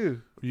Habra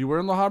too. You were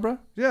in La Habra?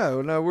 Yeah,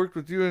 when I worked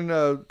with you and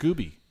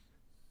Gooby.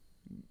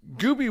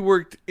 Gooby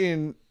worked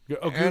in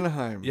Oh,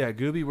 Anaheim. Yeah,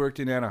 Gooby worked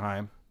in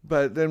Anaheim.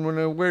 But then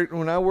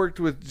when I worked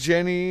with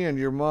Jenny and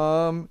your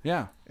mom,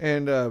 Yeah.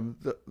 and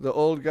the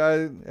old guy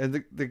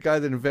and the guy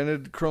that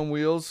invented chrome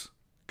wheels,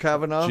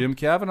 Kavanaugh, Jim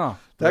Kavanaugh.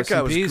 that Rest guy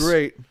in was peace.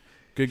 great.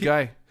 Good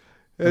guy.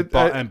 And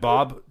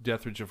Bob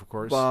Deathridge, of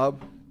course.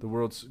 Bob. The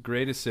world's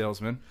greatest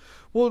salesman.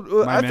 Well,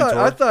 My I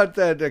mentor. thought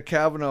that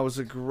Kavanaugh was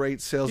a great He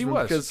salesman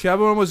was. because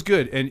Kavanaugh was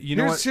good. And you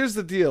know what? here's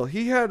the deal.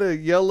 He had a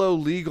yellow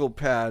legal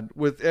pad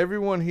with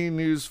everyone he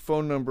knew's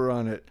phone number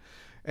on it.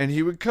 And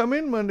he would come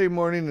in Monday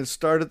morning and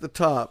start at the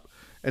top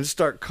and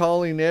start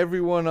calling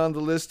everyone on the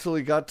list till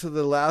he got to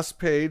the last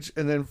page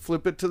and then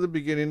flip it to the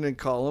beginning and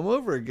call them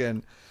over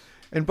again.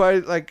 And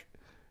by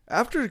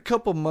after a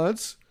couple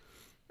months,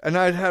 and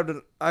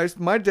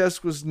my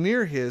desk was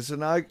near his,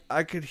 and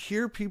I could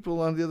hear people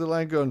on the other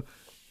line going,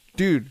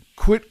 "Dude,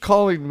 quit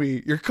calling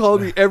me. You're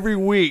calling me every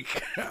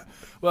week."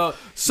 Well,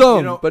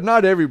 Some, but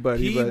not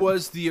everybody. He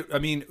was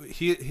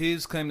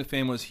his claim to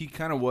fame was he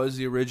kind of was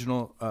the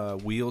original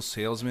wheel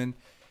salesman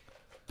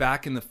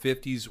back in the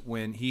 50s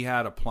when he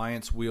had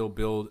Appliance Wheel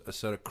build a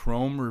set of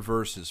chrome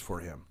reverses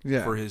for him,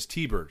 for his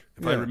T-Bird,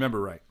 if I remember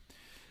right.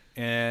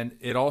 And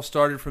it all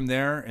started from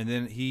there. And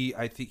then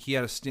I think he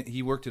had a stint.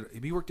 He worked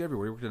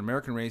everywhere. He worked at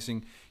American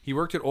Racing. He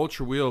worked at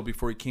Ultra Wheel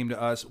before he came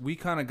to us. We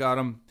kind of got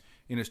him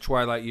in his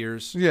twilight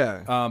years.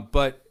 Yeah.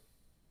 But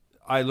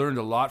I learned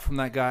a lot from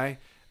that guy.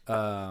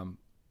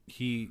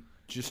 He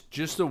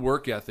just the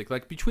work ethic,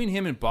 like between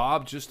him and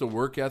Bob, just the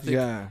work ethic.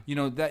 Yeah. You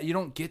know that you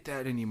don't get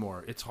that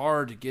anymore. It's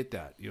hard to get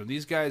that. You know,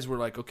 these guys were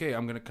like, okay,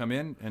 I'm going to come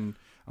in and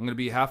I'm going to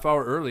be a half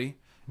hour early,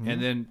 and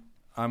then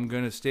I'm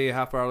going to stay a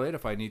half hour late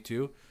if I need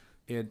to.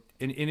 And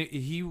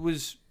he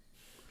was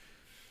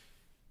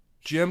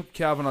Jim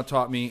Kavanaugh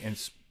taught me, and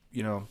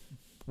you know,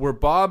 where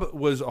Bob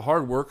was a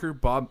hard worker,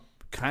 Bob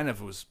kind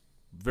of was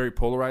very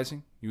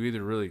polarizing. You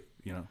either really,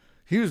 you know.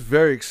 He was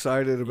very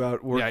excited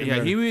about working. Yeah.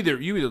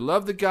 there. You either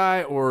loved the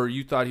guy or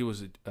you thought he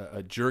was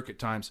a jerk at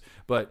times.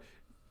 But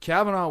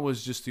Kavanaugh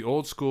was just the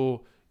old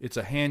school. It's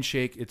a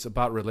handshake. It's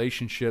about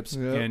relationships.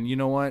 Yeah. And you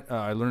know what?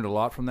 I learned a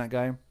lot from that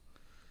guy.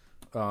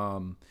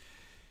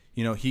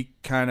 You know, he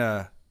kind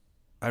of.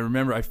 I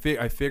remember I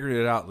figured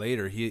it out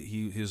later.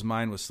 His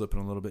mind was slipping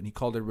a little bit, and he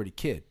called everybody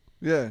kid.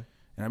 Yeah.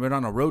 And I went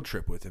on a road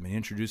trip with him, and he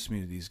introduced me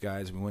to these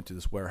guys. And we went to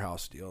this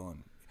warehouse deal,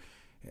 and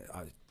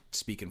I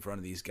speak in front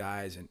of these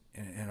guys,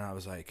 and I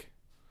was like,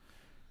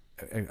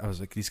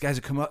 these guys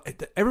would come up.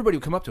 Everybody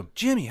would come up to him.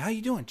 Jimmy, how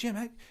you doing? Jim,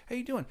 how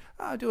you doing?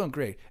 Oh, doing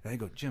great. And I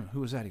go, Jim,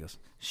 who was that? He goes,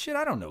 shit,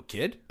 I don't know,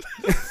 kid.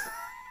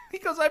 He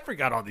goes, I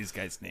forgot all these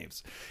guys'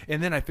 names.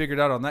 And then I figured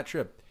out on that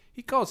trip,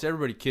 he calls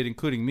everybody kid,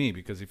 including me,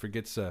 because he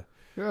forgets. Yeah.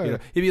 You know,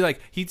 he'd be like,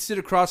 he'd sit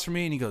across from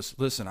me, and he goes,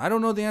 listen, I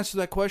don't know the answer to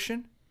that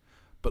question,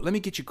 but let me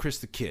get you Chris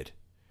the Kid.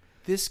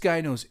 This guy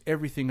knows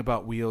everything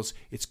about wheels.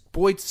 It's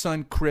Boyd's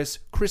son, Chris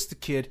the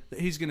Kid.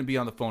 He's going to be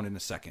on the phone in a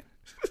second.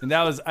 And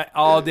that was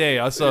all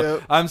day. So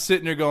Yep. I'm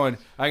sitting there going,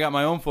 I got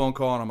my own phone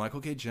call, and I'm like,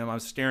 okay, Jim. I'm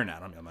staring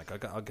at him. I'm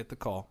like, I'll get the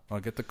call.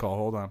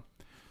 Hold on.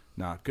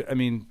 Nah, I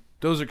mean,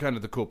 those are kind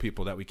of the cool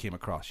people that we came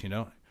across, you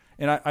know?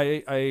 And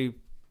I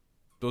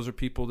those are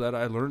people that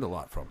I learned a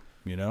lot from,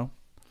 you know?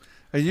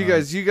 And you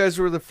guys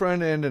were the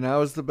front end, and I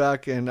was the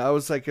back end. I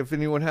was like, if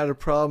anyone had a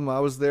problem, I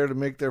was there to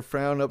make their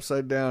frown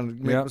upside down,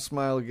 and make them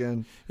smile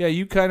again. Yeah,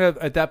 you kind of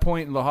at that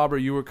point in La Habra,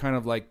 you were kind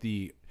of like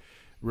the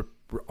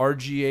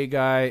RGA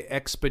guy,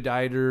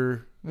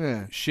 expediter,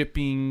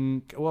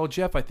 shipping. Well,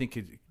 Jeff, I think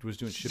was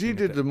doing shipping. He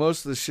did the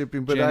most of the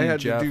shipping, but I had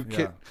to do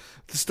kit,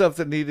 the stuff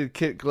that needed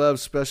kit,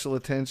 gloves, special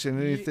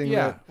attention, anything.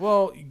 Yeah.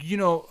 Well,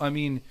 I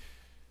mean,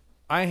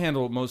 I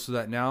handle most of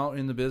that now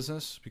in the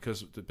business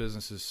because the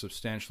business is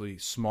substantially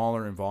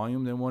smaller in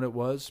volume than what it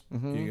was.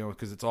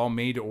 Because it's all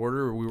made to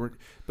order.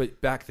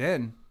 But back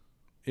then,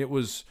 it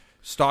was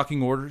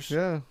stocking orders.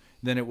 Yeah.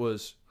 Then it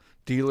was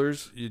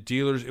dealers.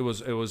 It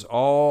was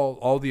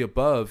all the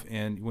above.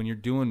 And when you're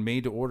doing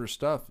made to order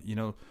stuff,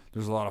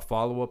 there's a lot of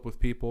follow up with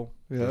people.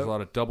 Yeah. There's a lot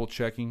of double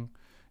checking.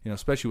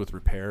 Especially with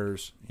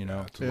repairs.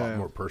 It's a lot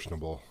more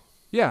personable.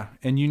 Yeah,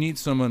 and you need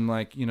someone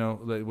like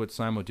what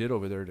Simo did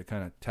over there to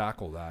kind of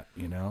tackle that.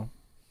 And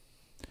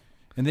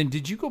then,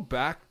 did you go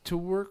back to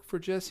work for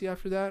Jesse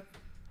after that?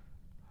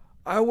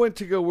 I went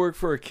to go work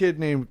for a kid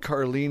named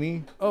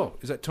Carlini. Oh,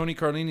 is that Tony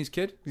Carlini's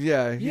kid?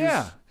 Yeah.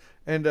 Yeah.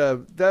 And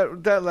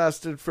that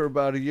lasted for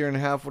about 1.5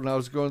 years when I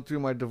was going through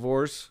my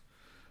divorce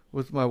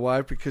with my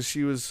wife because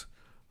she was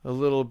a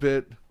little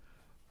bit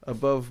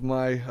above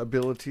my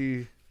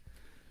ability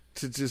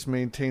to just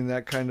maintain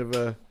that kind of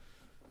a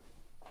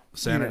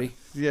sanity.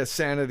 Yeah,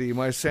 sanity.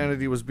 My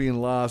sanity was being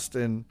lost,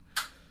 and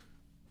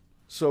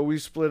so we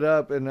split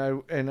up. And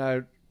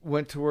I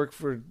went to work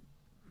for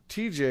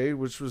TJ,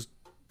 which was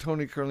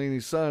Tony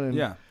Carlini's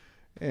son.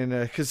 And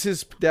because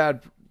his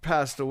dad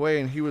passed away,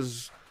 and he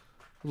was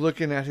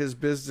looking at his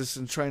business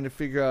and trying to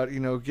figure out,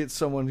 get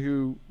someone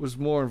who was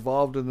more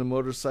involved in the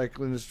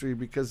motorcycle industry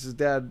because his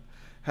dad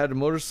had a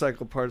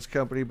motorcycle parts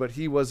company, but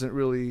he wasn't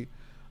really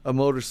a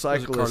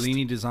motorcyclist. Was it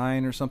Carlini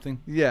Design or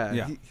something?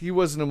 Yeah. He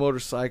wasn't a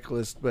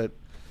motorcyclist, but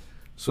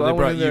so they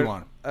brought you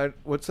on.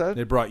 What's that?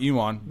 They brought you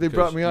on. They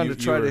brought me on to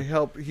try to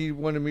help. He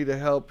wanted me to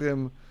help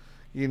him,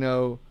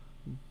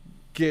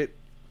 get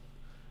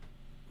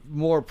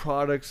more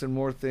products and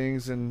more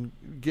things and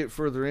get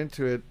further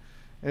into it.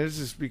 And it's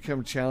just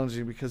become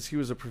challenging because he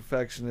was a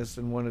perfectionist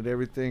and wanted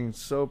everything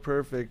so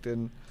perfect,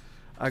 and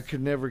I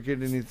could never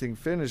get anything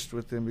finished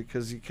with him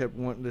because he kept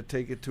wanting to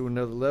take it to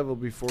another level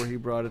before he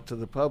brought it to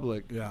the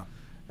public. Yeah.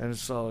 And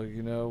it's all,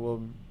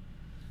 well,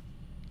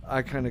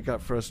 I kind of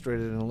got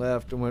frustrated and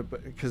left and went,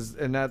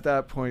 and at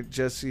that point,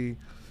 Jesse,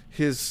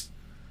 his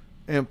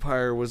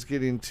empire was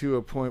getting to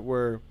a point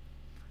where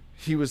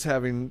he was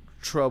having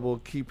trouble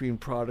keeping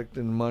product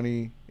and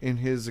money in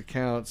his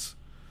accounts.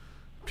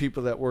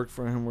 People that worked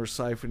for him were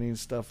siphoning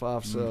stuff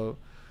off, so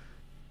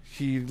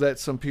he let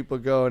some people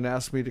go and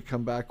asked me to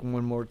come back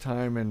one more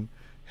time and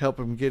help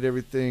him get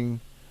everything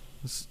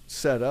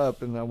set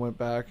up. And I went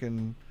back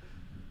and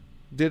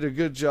did a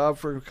good job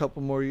for a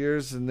couple more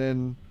years. And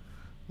then,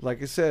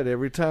 like I said,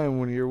 every time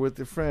when you're with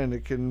a friend,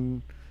 it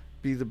can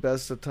be the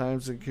best of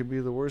times and can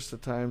be the worst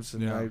of times.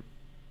 And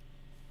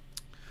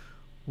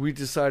we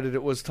decided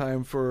it was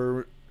time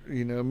for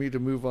me to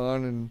move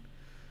on, and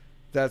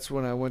that's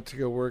when I went to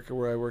go work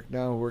where I work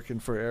now, working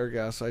for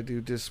Airgas. I do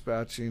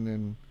dispatching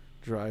and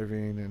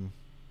driving, and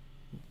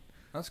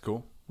that's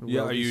cool.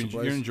 Yeah,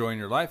 you're enjoying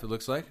your life, it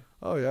looks like.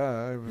 Oh yeah,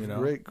 I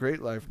have a great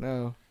life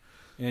now.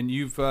 And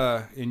you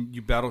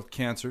battled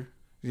cancer.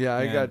 Yeah,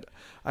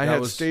 I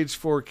had stage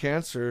 4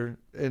 cancer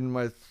in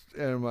my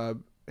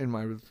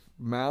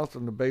mouth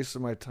and the base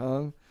of my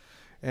tongue,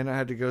 and I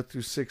had to go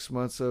through 6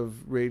 months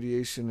of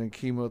radiation and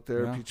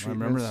chemotherapy treatments. I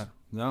remember that.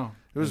 No,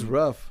 it was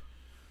rough.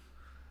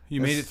 You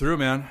made it through,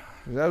 man.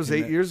 That was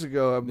 8 years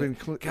ago. I've been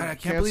God, I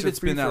can't believe it's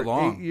been that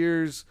long. 8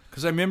 years.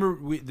 Because I remember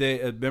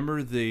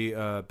remember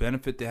the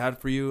benefit they had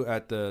for you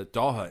at the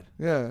Doll Hut.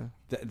 Yeah,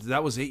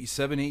 that was 8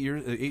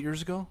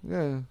 years ago.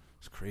 Yeah,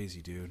 it's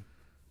crazy, dude.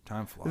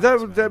 Time flies.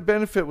 That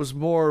benefit was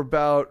more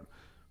about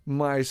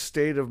my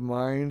state of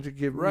mind to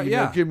give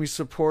give me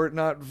support,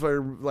 not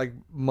for like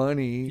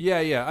money.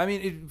 Yeah. I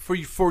mean,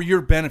 for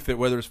your benefit,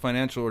 whether it's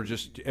financial or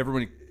just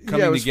everybody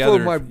coming it was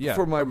together.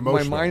 For my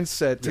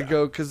mindset to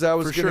go, because I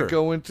was going to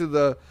go into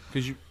the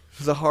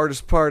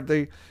hardest part.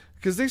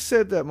 Because they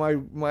said that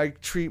my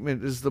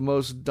treatment is the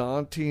most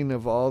daunting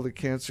of all the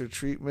cancer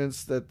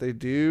treatments that they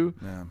do.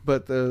 Yeah.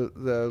 But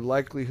the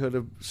likelihood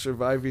of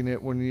surviving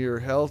it when you're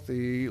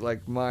healthy,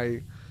 like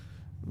my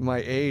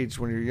age,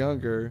 when you're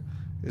younger,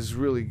 is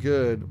really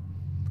good.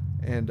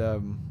 And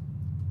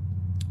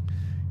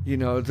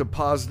the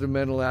positive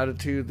mental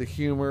attitude, the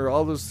humor,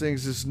 all those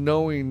things, is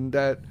knowing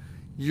that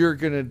you're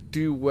gonna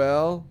do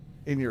well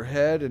in your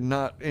head and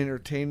not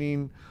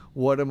entertaining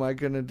what am I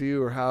gonna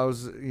do or how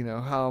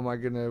am I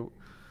gonna.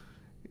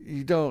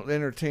 You don't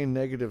entertain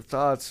negative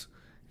thoughts,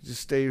 you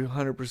just stay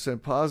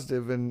 100%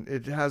 positive, and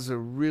it has a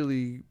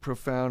really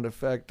profound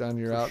effect on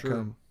your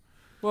outcome.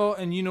 Sure. Well,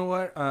 and you know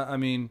what, I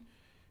mean,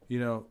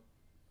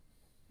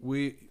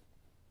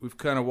 we've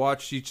kind of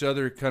watched each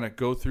other kind of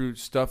go through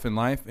stuff in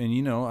life,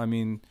 and I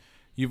mean,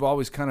 you've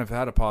always kind of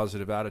had a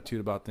positive attitude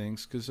about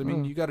things, because I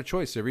mean, you got a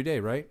choice every day,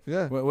 right?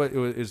 Yeah. What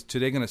is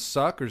today going to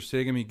suck, or is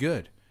today going to be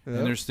good? Yeah.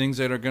 And there's things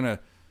that are going to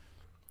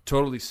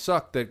totally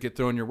suck that get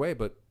thrown your way,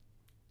 but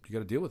you got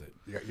to deal with it.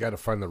 You got to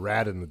find the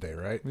rat in the day,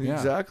 right? Yeah.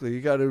 Exactly.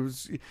 You got to.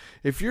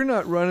 If you're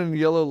not running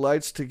yellow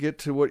lights to get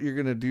to what you're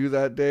going to do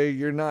that day,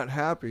 you're not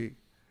happy.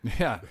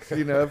 Yeah.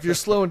 If you're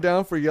slowing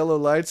down for yellow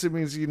lights, it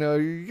means you got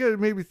to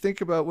maybe think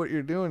about what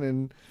you're doing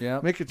and Yeah.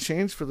 make a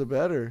change for the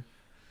better.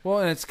 Well,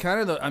 and it's kind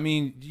of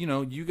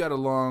you got a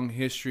long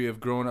history of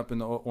growing up in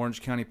the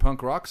Orange County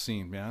punk rock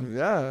scene, man.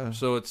 Yeah.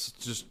 So it's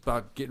just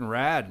about getting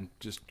rad and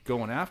just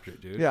going after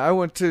it, dude. Yeah, I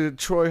went to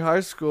Troy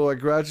High School. I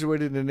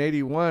graduated in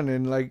 '81,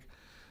 and like,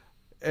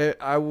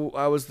 I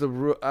was the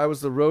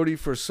roadie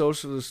for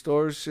Social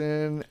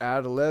Distortion,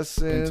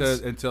 Adolescence.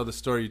 Until the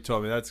story you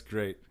told me. That's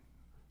great.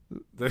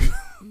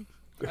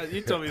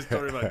 You told me a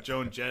story about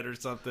Joan Jett or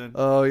something.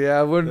 Oh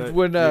yeah, when you're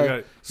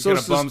gonna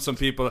Social bum some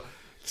people.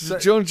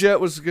 Joan Jett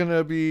was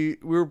gonna be.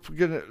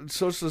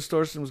 Social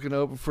Distortion was gonna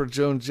open for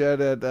Joan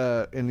Jett at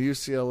in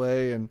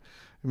UCLA, and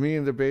me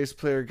and the bass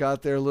player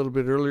got there a little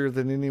bit earlier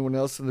than anyone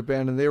else in the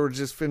band, and they were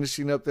just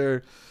finishing up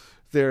their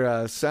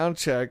sound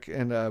check,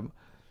 and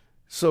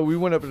so we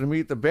went up to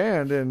meet the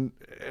band, and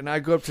I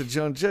go up to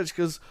Joan Jett. She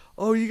goes,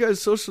 "Oh, you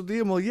guys Social D?"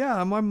 I'm like,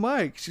 "Yeah, I'm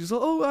Mike." She's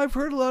like, "Oh, I've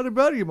heard a lot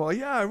about you." I'm like,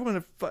 "Yeah, I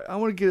want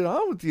to get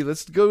on with you.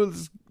 Let's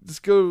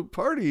go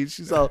party." And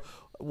she's like,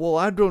 "Well,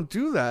 I don't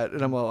do that."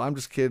 And I'm like, "I'm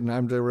just kidding.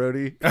 I'm the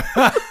roadie."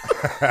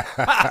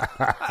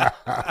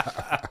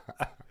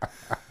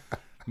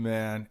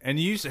 Man, and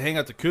you used to hang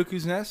out the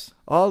Cuckoo's Nest,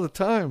 All the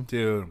time.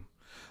 dude.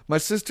 My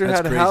sister That's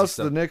had a crazy house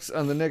stuff.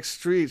 on the next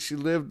street. She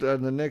lived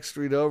on the next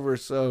street over,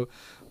 so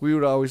we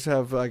would always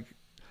have like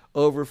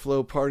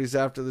overflow parties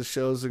after the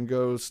shows and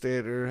go stay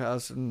at her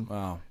house and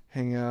Wow,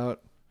 hang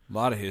out. a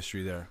lot of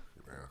history there.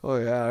 Oh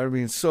yeah, I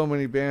mean, so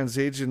many bands,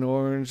 Agent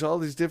Orange, all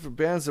these different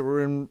bands that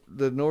were in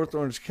the North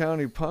Orange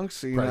County punk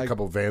scene. Probably a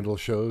couple Vandal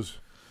shows.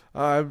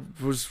 I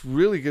was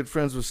really good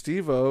friends with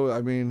Steve-O.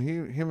 I mean,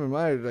 him and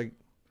I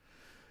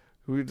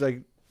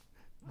we'd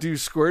do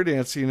square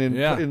dancing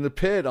in the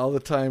pit all the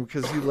time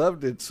because he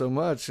loved it so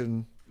much.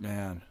 And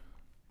Man,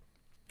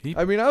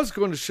 I mean, I was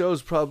going to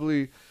shows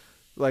probably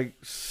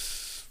like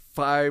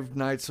 5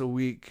 nights a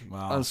week.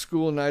 Wow. On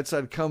school nights.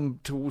 I'd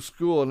come to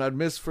school and I'd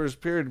miss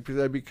first period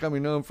because I'd be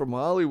coming home from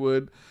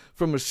Hollywood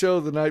from a show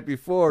the night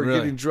before, Really?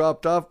 getting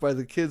dropped off by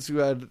the kids who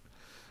had, that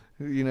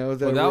well,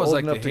 were that was old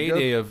like the enough to go.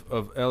 heyday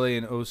of LA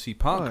and OC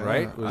punk, Oh, yeah.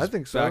 right? Was I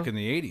think so. Back in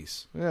the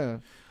 80s. Yeah.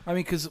 I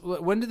mean, because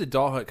when did the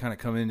Doll Hut kind of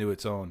come into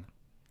its own?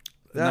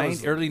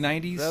 Early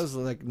 90s? That was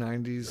like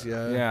 90s,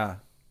 yeah.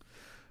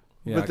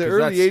 But the 'cause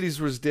early that's- 80s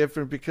was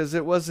different because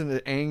it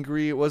wasn't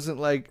angry. It wasn't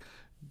like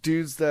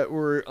dudes that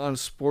were on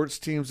sports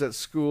teams at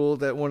school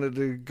that wanted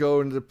to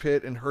go into the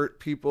pit and hurt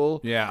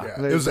people. Yeah. Yeah,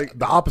 And it was like-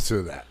 the opposite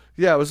of that.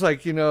 Yeah, it was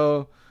like,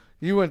 you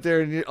went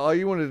there and all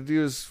you wanted to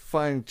do is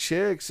find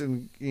chicks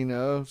and,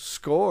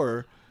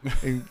 score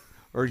and,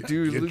 or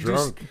Get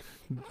drunk.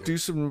 do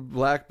some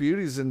black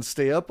beauties and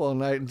stay up all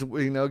night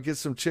and, get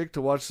some chick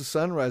to watch the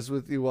sunrise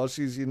with you while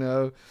she's,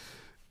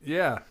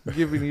 Yeah.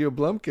 giving you a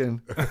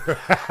blumpkin.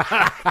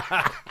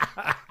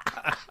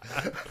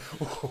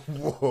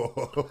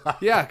 Whoa.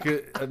 Yeah.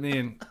 I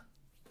mean,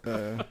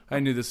 I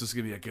knew this was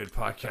going to be a good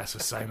podcast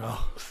with Simo,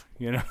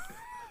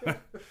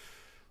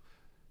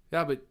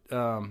 Yeah, but,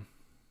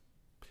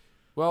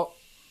 well,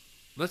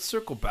 let's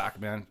circle back,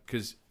 man,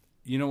 because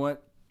you know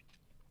what?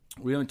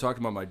 We haven't talked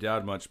about my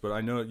dad much, but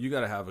I know you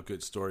got to have a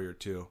good story or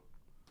two.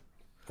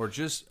 Or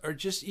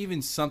just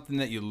even something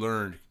that you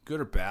learned,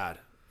 good or bad,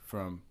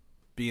 from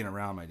being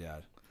around my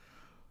dad.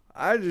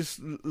 I just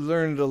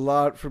learned a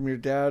lot from your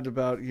dad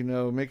about,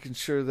 making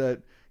sure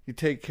that you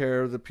take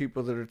care of the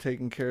people that are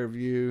taking care of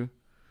you,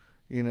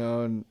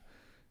 and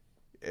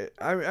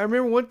I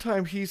remember one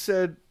time he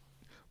said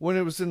when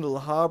it was in the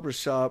La Habra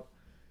shop,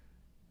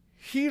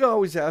 he'd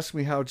always ask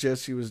me how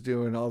Jesse was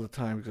doing all the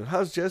time. He goes,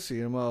 "How's Jesse?"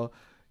 And I'm all,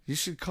 "You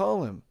should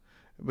call him."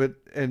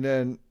 And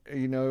then,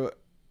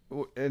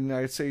 and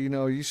I'd say,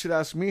 you should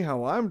ask me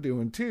how I'm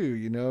doing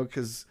too,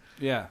 because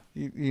Yeah.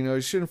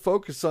 you shouldn't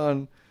focus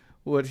on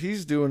what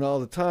he's doing all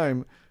the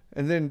time.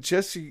 And then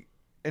Jesse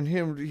and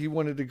him, he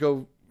wanted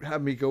to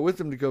have me go with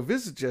him to go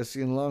visit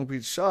Jesse in Long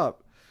Beach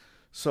shop.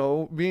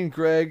 So me and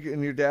Greg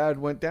and your dad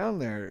went down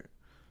there,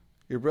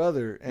 your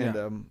brother,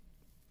 and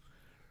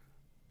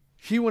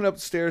he went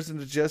upstairs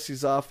into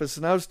Jesse's office,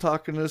 and I was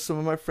talking to some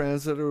of my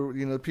friends that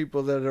are,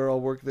 people that are all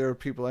work there,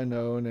 people I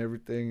know and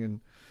everything,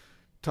 and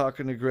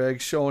talking to Greg,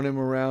 showing him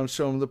around,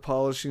 showing him the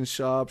polishing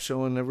shop,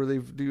 showing where they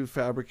do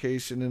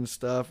fabrication and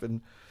stuff.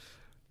 And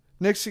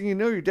next thing you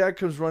know, your dad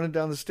comes running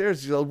down the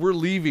stairs. He's like, we're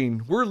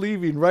leaving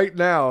right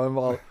now. I'm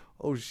all,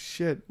 oh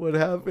shit, what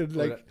happened?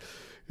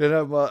 And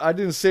I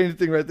didn't say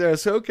anything right there. I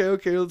said,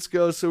 okay, let's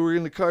go. So we're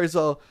in the car. He's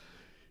all,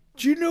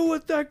 do you know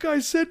what that guy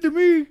said to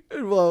me?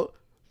 And well,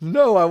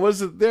 no, I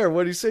wasn't there.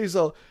 What he say?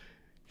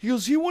 He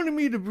goes, he wanted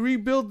me to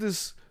rebuild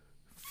this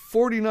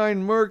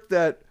 49 Merc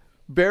that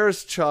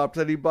Barris chopped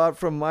that he bought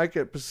from Mike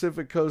at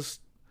Pacific Coast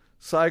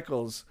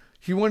Cycles.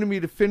 He wanted me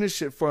to finish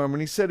it for him,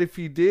 and he said if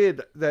he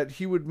did, that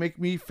he would make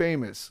me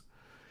famous.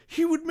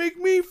 He would make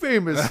me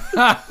famous.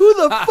 Who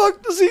the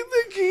fuck does he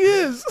think he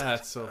is?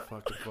 That's so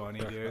fucking funny,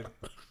 dude.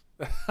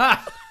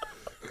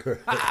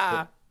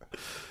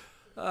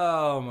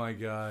 Oh my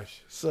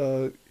gosh.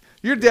 So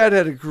your dad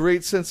had a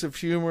great sense of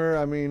humor.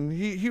 I mean,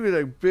 he had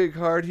a big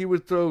heart. He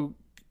would throw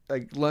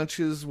like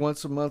lunches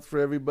once a month for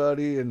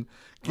everybody and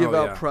give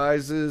out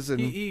prizes. And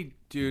he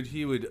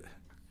would,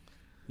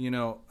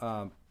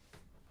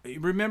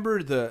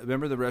 remember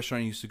the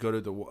restaurant you used to go to,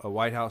 the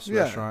White House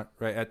restaurant,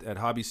 right at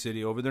Hobby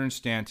City over there in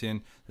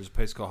Stanton. There's a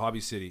place called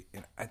Hobby City,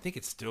 and I think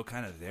it's still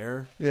kind of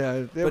there.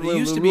 Yeah, they have a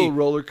little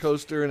roller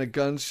coaster and a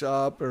gun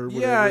shop or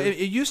whatever. Yeah,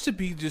 it used to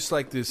be just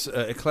like this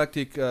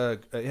eclectic.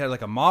 It had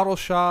like a model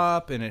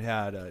shop, and it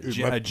had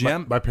a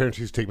gem. My parents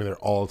used to take me there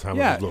all the time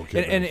when I was a little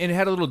kid. And it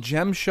had a little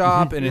gem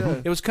shop, and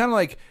it was kind of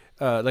like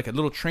a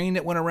little train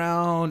that went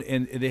around,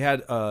 and they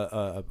had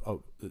a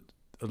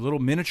little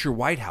miniature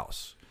White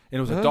House. And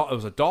it was a doll. It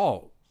was a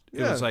doll.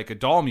 It was like a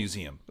doll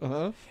museum.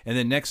 And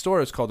then next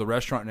door, it's called the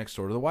restaurant next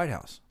door to the White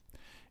House.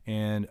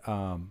 And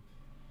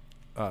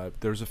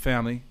there was a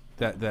family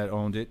that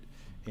owned it.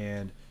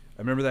 And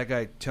I remember that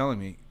guy telling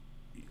me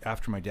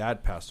after my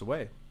dad passed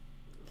away,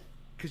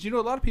 because a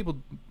lot of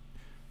people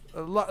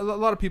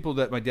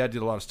that my dad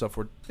did a lot of stuff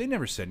for, they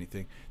never said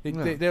anything.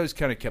 They always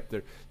kind of kept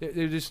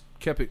they just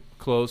kept it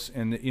close.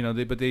 And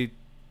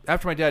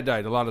after my dad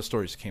died, a lot of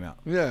stories came out.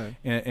 Yeah.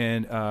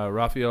 And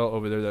Raphael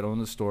over there that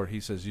owned the store, he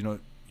says,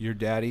 your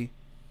daddy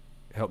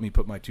helped me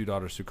put my 2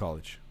 daughters through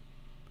college.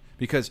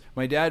 Because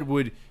my dad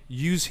would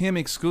use him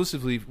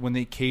exclusively when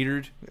they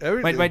catered.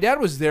 My dad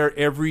was there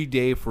every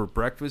day for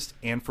breakfast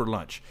and for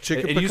lunch.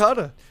 Chicken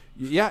piccata.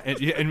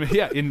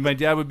 And my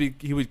dad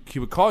he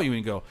would call you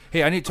and go,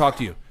 hey, I need to talk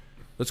to you.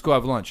 Let's go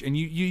have lunch. And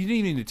you didn't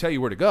even need to tell you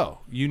where to go.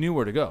 You knew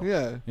where to go.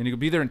 Yeah. And he would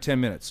be there in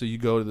 10 minutes. So you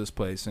go to this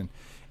place,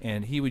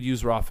 and he would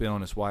use Raphael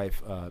and his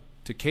wife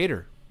to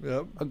cater.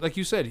 Yep. Like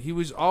you said, he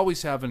was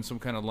always having some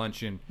kind of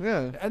luncheon.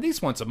 Yeah. At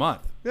least once a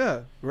month.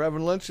 Yeah. We're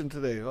having luncheon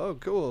today. Oh,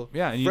 cool.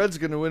 Yeah. And Fred's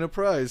going to win a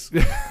prize.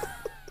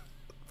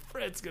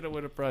 Fred's going to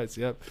win a prize,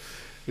 yep.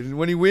 And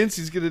when he wins,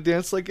 he's going to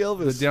dance like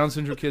Elvis. The Down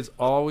syndrome kids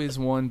always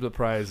won the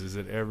prizes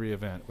at every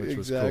event, which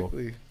was cool.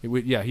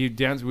 He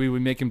danced. We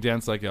would make him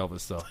dance like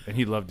Elvis, though, and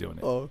he loved doing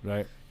it. Oh,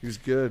 right? He was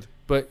good.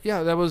 But,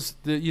 yeah, that was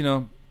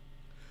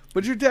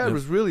But your dad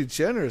was really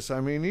generous.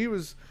 I mean,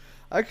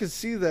 I could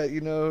see that,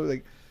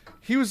 like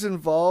he was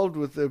involved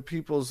with the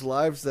people's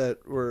lives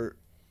that were,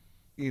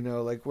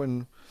 like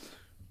when,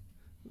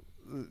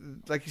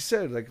 like you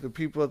said, like the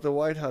people at the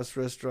White House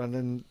restaurant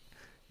and,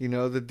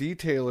 the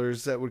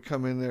detailers that would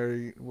come in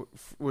there.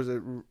 Was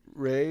it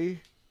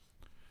Ray?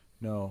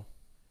 No.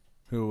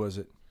 Who was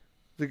it?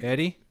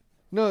 Eddie?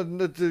 No,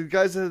 the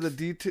guys that had the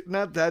detail,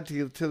 not that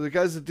detail, the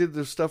guys that did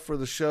the stuff for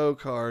the show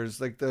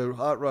cars, like the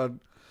hot rod.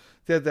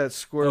 They had that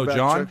square back.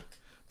 John?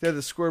 They had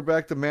the square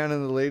back, the man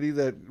and the lady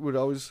that would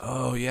always.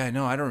 Oh, yeah.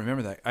 No, I don't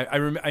remember that. I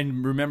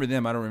remember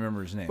them. I don't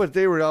remember his name. But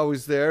they were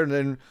always there. And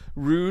then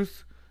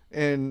Ruth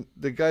and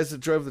the guys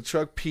that drove the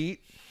truck,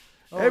 Pete.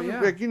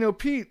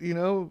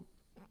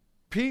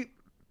 Pete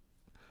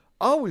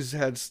always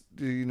had,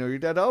 your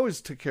dad always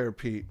took care of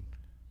Pete.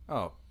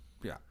 Oh,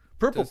 yeah.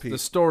 Pete. The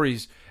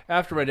stories,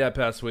 after my dad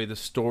passed away, the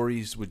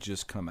stories would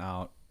just come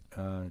out.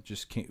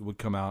 Would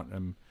come out.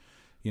 And,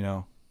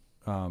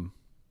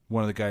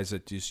 one of the guys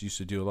that just used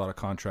to do a lot of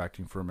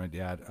contracting for my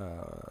dad,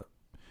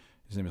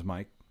 his name is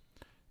Mike,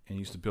 and he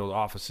used to build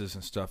offices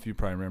and stuff. You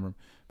probably remember him.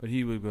 But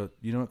he would go,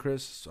 you know what,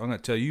 Chris? I'm going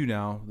to tell you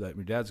now that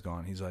your dad's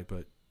gone. He's like,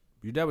 but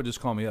your dad would just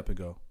call me up and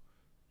go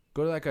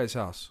to that guy's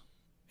house,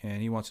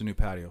 and he wants a new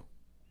patio.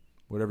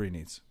 Whatever he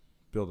needs,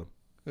 build him.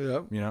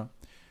 Yeah.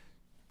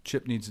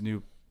 Chip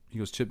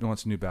Chip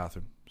wants a new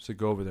bathroom. So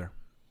go over there.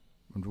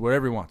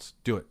 Whatever he wants,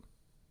 do it.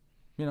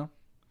 Yep.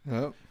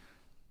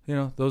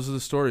 Those are the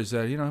stories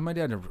that, my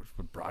dad never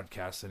would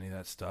broadcast any of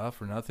that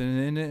stuff or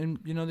nothing. And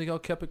they all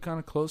kept it kind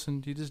of close,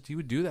 and he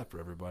would do that for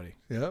everybody.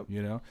 Yeah.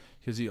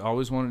 Because he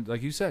always wanted,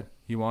 like you said,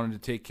 he wanted to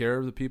take care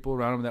of the people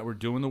around him that were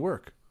doing the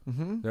work.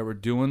 Mm-hmm. That were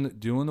doing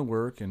the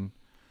work. And,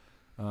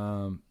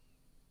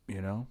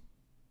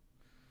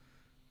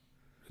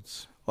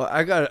 it's. Well,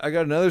 I got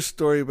another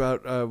story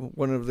about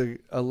one of the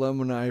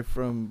alumni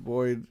from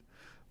Boyd.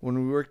 When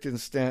we worked in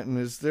Stanton,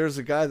 there's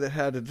a guy that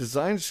had a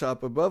design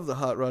shop above the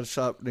hot rod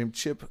shop named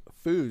Chip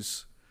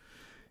Foos.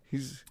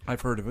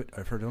 I've heard of it.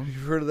 I've heard of him.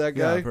 You've heard of that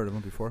guy? Yeah, I've heard of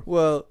him before.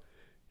 Well,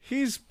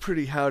 he's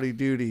pretty howdy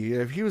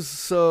doody. He was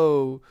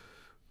so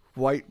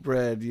white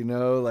bread,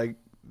 like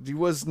he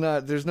was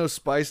not. There's no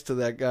spice to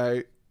that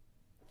guy.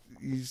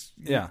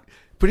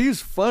 But he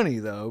was funny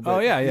though.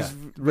 But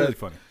really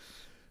funny.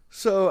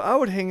 So I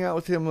would hang out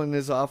with him in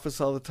his office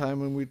all the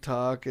time, and we'd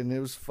talk, and it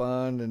was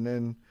fun. And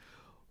then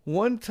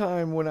one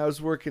time when I was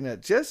working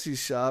at Jesse's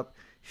shop,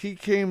 he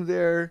came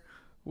there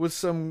with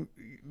some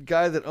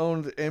guy that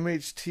owned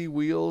MHT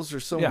Wheels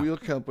or some wheel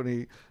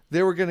company.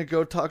 They were going to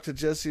go talk to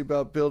Jesse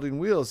about building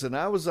wheels, and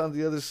I was on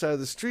the other side of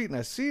the street, and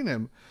I seen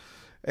him.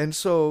 And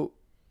so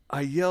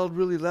I yelled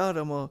really loud.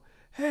 I'm all,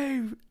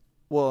 hey.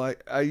 Well,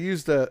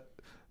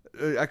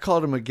 I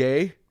called him a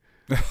gay.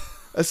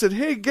 I said,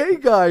 hey, gay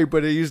guy,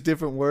 but I used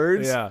different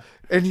words. Yeah.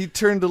 And he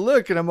turned to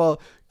look, and I'm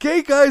all,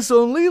 gay guys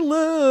only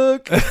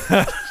look.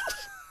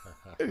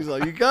 He's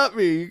like, you got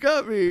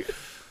me.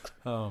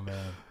 Oh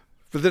man.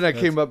 But then I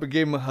came up and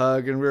gave him a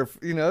hug, and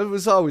it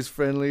was always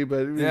friendly,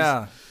 but it was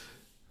Yeah.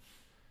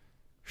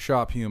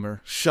 Shop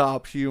humor,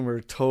 shop humor,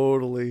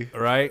 totally.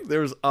 right? There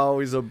was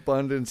always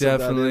abundance of that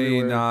Definitely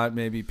everywhere. not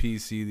maybe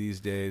PC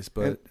these days,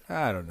 but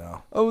I don't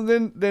know. Oh,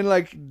 and then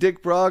like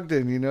Dick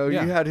Brogdon,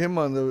 Yeah. you had him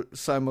on the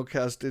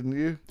simulcast, didn't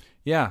you?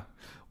 Yeah.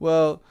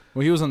 Well,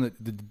 Well, he was on the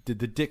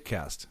Dick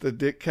cast. the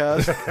Dick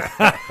cast.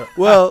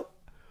 Well,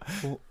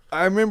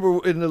 I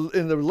remember in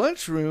the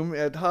lunchroom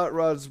at Hot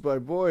Rods by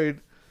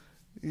Boyd,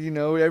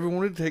 everyone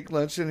would take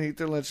lunch and eat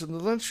their lunch in the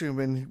lunchroom,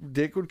 and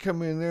Dick would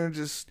come in there and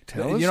just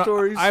tell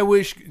stories. I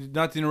wish,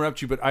 not to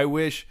interrupt you, but I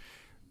wish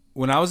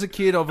when I was a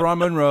kid over on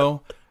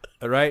Monroe,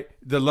 right,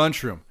 the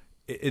lunchroom,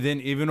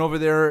 then even over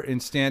there in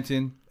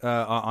Stanton,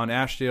 on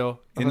Ashdale,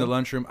 in the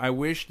lunchroom, I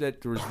wish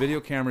that there was video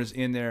cameras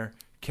in there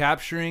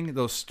capturing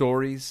those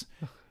stories.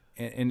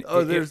 And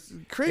there's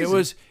crazy. It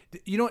was,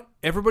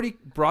 everybody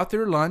brought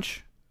their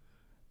lunch,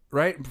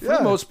 right, for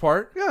the most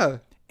part. Yeah.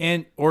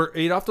 Or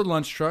ate off the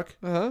lunch truck,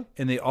 Uh-huh.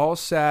 and they all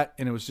sat,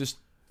 and it was just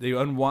they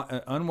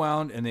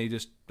unwound, and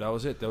that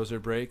was it. That was their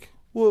break.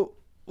 Well,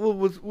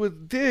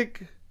 with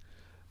Dick,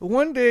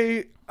 one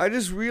day I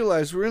just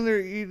realized we're in there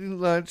eating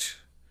lunch,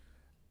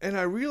 and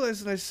I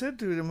realized, and I said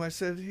to him, I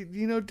said,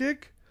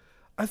 Dick,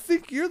 I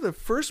think you're the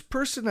first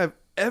person I've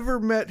ever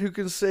met who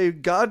can say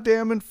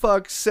goddamn and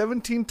fuck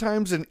 17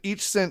 times in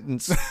each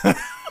sentence.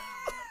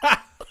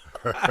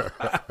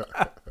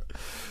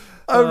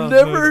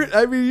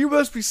 You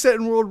must be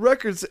setting world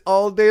records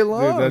all day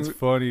long. Dude, that's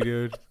funny,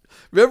 dude.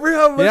 Remember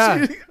how much?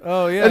 Yeah.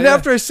 Oh yeah. And yeah.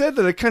 after I said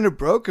that, I kind of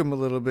broke him a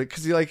little bit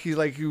because he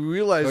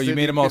realized. Oh, you that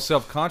made he him all could-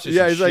 self-conscious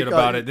Yeah, and he's shit like,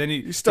 about oh, it. Then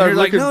he he started started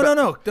like,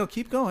 looking no,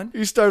 keep going.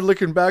 He started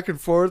looking back and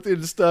forth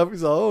and stuff.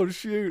 He's like, oh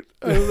shoot,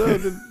 I don't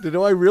know. did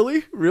I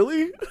really?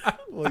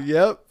 Well,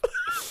 yep.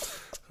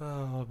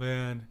 Oh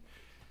man.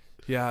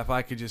 Yeah, if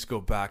I could just go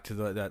back to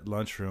that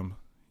lunchroom,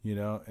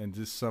 and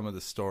just some of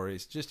the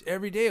stories. Just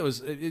every day it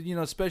was,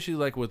 especially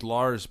like with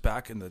Lars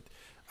back in the.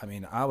 I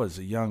mean, I was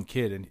a young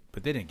kid,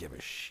 but they didn't give a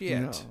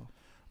shit. No.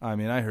 I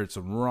mean, I heard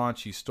some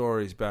raunchy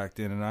stories back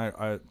then, and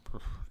I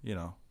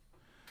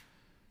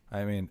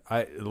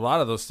a lot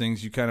of those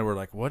things you kind of were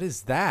like, what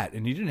is that?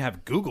 And you didn't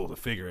have Google to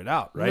figure it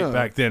out, right? No.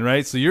 Back then,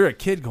 right? So you're a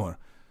kid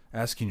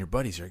asking your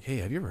buddies, you're like, hey,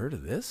 have you ever heard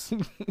of this?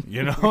 And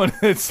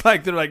it's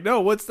like, they're like, no,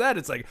 what's that?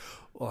 It's like,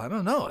 well, I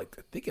don't know. I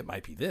think it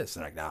might be this.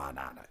 And like, nah,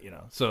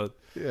 So,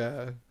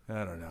 Yeah.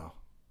 I don't know.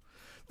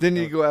 Then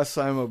you go ask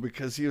Simo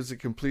because he was a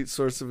complete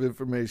source of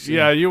information.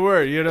 Yeah, you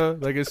were,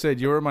 like I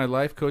said, you were my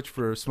life coach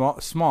for a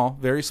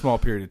very small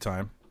period of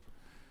time.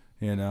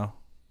 That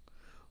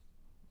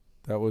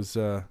was,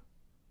 that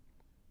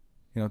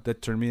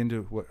turned me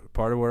into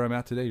part of where I'm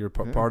at today. You're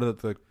part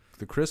of the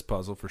Chris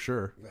puzzle for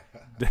sure.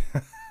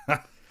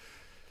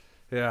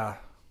 Yeah.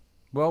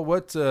 Well,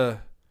 what do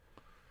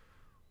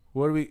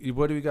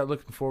we got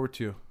looking forward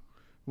to?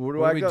 What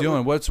are we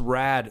doing? What's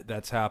rad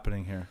that's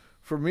happening here?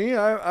 For me,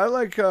 I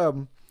like.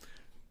 I'm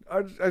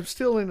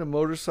still into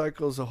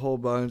motorcycles a whole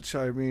bunch.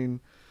 I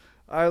mean,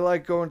 I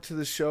like going to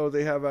the show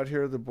they have out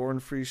here, the Born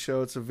Free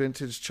show. It's a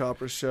vintage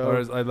chopper show. Or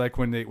I like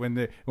when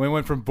we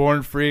went from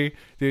Born Free,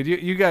 dude.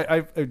 You got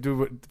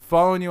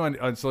following you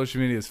on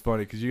social media is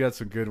funny because you got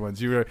some good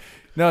ones.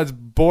 It's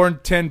Born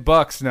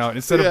 $10 now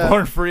instead of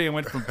Born Free. It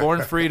went from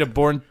Born Free to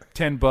Born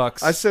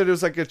 $10. I said it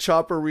was like a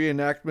chopper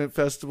reenactment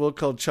festival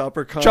called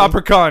ChopperCon.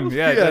 ChopperCon,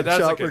 yeah, Yeah,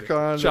 that's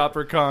ChopperCon.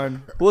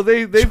 ChopperCon. Well,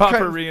 they've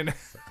Chopper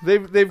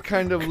they've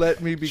kind of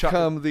let me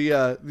become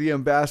the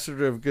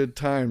ambassador of good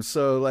times.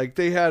 So like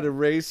they had a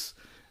race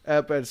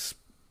up at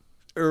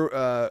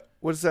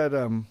what's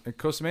that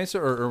Costa Mesa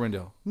or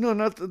Irwindale? No,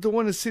 not the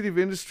one in City of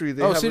Industry.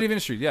 City of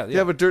Industry, yeah. They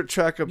have a dirt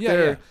track up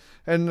there, yeah.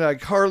 and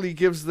like Harley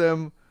gives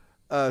them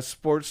a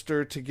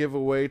Sportster to give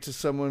away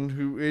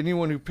to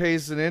anyone who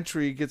pays an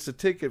entry gets a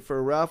ticket for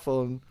a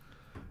raffle,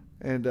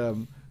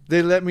 and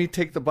they let me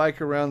take the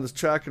bike around this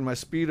track in my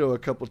Speedo a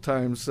couple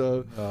times.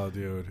 So, oh,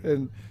 dude,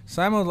 and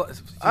Simon,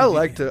 I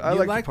like to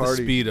the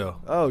party. Speedo.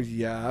 Oh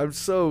yeah, I'm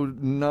so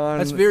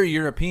That's very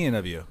European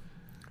of you.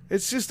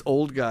 It's just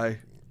old guy.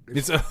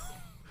 It's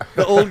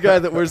the old guy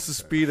that wears the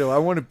Speedo. I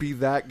want to be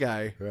that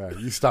guy. Yeah,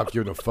 you stopped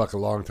giving a fuck a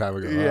long time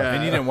ago. Yeah.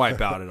 And you didn't wipe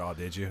out at all,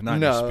 did you? Not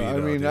No, your Speedo, I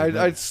mean, dude.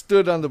 I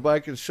stood on the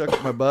bike and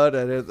shook my butt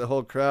at it, the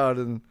whole crowd,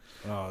 and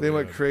they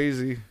went dude.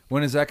 crazy.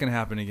 When is that going to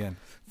happen again?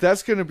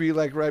 That's going to be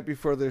like right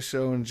before their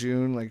show in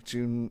June, like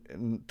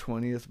June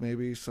 20th,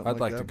 maybe something.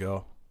 I'd like that. to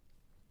go.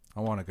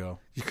 I want to go.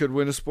 You could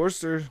win a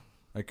Sportster.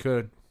 I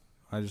could.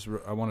 I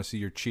want to see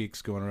your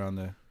cheeks going around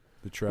the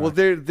track. Well,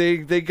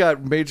 they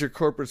got major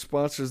corporate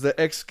sponsors. The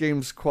X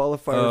Games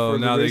qualifier. Oh, for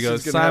the now they race go.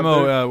 is gonna have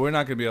Simo, their- we're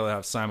not going to be able to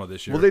have Simo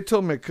this year. Well, they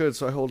told me I could,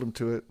 so I hold them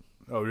to it.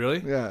 oh, really?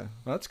 Yeah,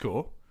 Well, that's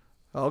cool.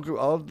 I'm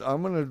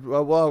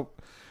gonna. Well,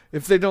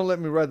 if they don't let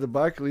me ride the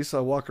bike, at least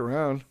I'll walk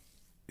around.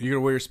 You going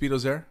to wear your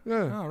Speedos there?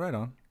 Yeah, Oh, right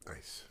on.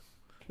 Nice.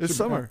 it's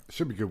summer.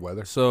 Should be good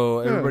weather. So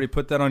everybody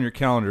put that on your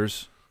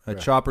calendars at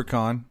Yeah.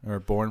 ChopperCon, or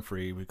Born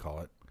Free, we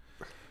call it.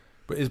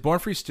 But is Born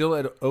Free still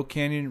at Oak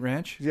Canyon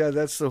Ranch? Yeah,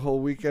 that's the whole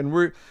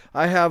weekend.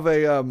 I have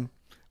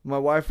my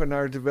wife and I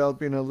are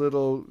developing a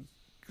little,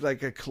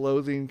 like a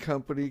clothing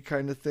company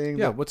kind of thing.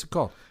 Yeah, what's it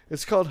called?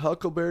 It's called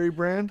Huckleberry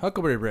Brand.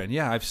 Huckleberry Brand.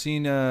 Yeah, I've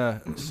seen it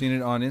on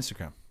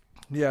Instagram.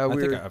 Yeah, I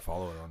think I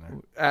follow it on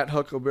there. At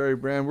Huckleberry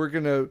Brand. We're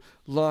gonna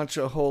launch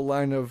a whole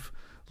line of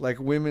like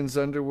women's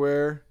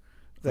underwear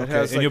that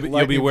has. And like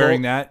you'll be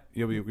wearing bolt. that.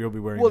 You'll be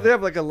wearing. Well, that. they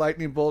have like a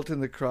lightning bolt in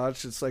the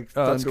crotch. It's like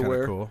that's kind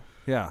thunderwear. of cool.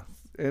 Yeah.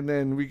 And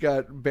then we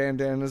got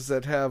bandanas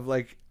that have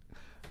like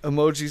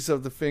emojis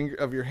of the finger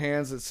of your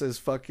hands that says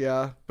 "fuck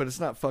yeah," but it's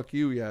not "fuck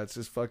you." Yeah, it's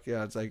just "fuck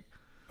yeah." It's like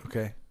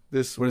Okay.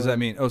 this. What does that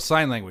mean? Oh,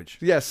 sign language.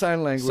 Yeah,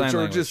 sign language Sign or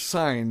language. just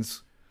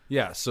signs.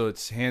 Yeah, so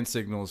it's hand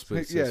signals, but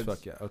it says Yeah,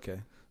 fuck yeah.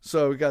 Okay.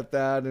 So we got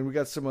that, and we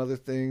got some other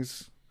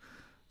things.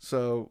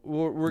 So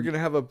we're gonna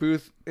have a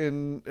booth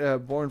in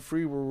Born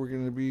Free where we're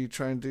gonna be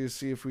trying to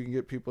see if we can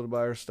get people to buy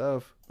our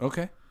stuff.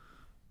 Okay.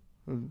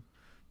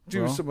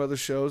 Do Well. some other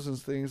shows and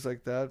things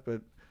like that,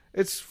 but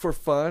it's for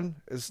fun.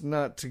 It's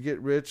not to get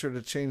rich or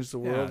to change the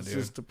world. Yeah, It's dude.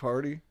 just to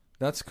party.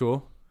 That's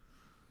cool.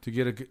 To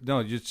get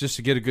just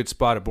to get a good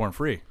spot at Born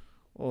Free.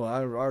 Well,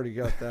 I already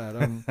got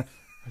that.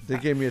 They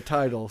gave me a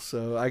title,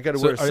 so I got to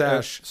wear a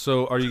sash.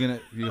 So are you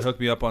hook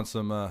me up on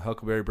some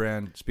Huckleberry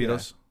Brand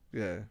Speedos?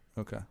 Yeah,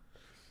 Okay.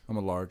 I'm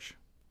a large.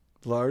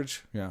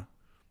 large. Yeah.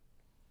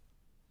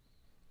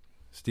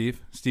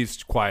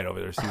 Steve's quiet over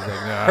there. Steve's like,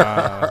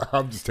 nah.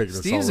 I'm just taking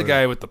this. Steve's the all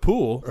guy with the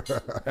pool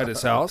at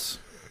his house.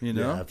 You in.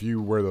 know, Yeah, if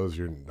you wear those,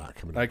 you're not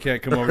coming. I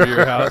can't come over to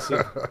your house.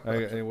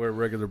 I wear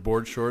regular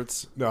board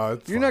shorts. No,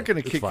 it's You're fine. not going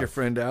to It's kick fine. your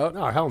friend out.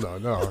 No, hell no,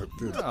 no.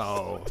 Dude,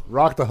 Oh,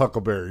 rock the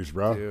Huckleberries,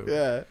 bro. dude.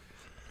 Yeah.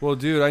 Well,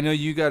 dude, I know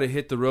you got to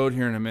hit the road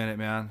here in a minute,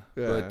 man.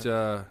 Yeah.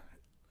 But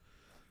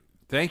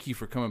thank you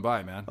for coming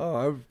by, man. Oh,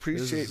 I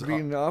appreciate is-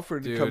 being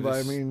offered to dude, come by. I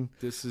this- mean,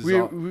 This is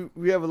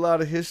we have a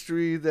lot of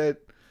history that,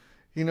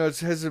 you know,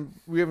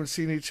 we haven't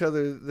seen each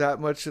other that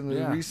much in the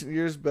Yeah. recent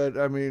years, but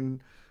I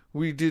mean,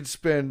 we did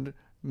spend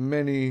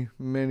many,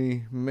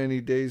 many, many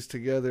days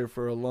together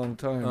for a long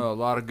time. a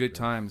lot of good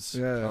times.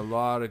 Yeah. A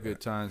lot of good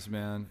times,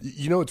 man.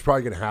 You know what's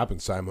probably going to happen,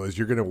 Simon, is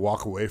you're going to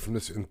walk away from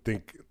this and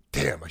think,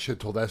 damn, I should have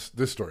told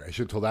this story. I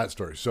should have told that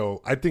story.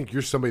 So I think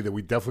you're somebody that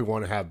we definitely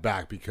want to have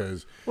back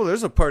because Well,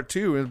 there's a part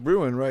 2 in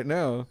brewing right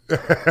now.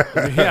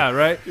 Yeah,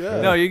 right. Yeah.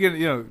 No,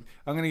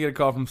 I'm gonna get a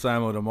call from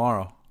Simo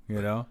tomorrow.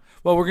 You know.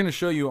 Well, we're gonna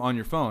show you on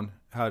your phone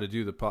how to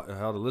do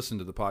how to listen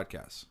to the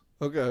podcast.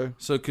 Okay.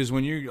 So, because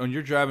when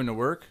you're driving to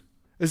work,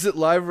 Is it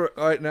live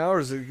right now, or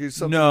is it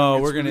something? no,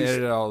 that we're gets gonna released?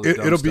 edit all the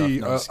dumb it'll stuff. be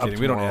No, just up kidding.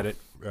 We don't tomorrow. edit.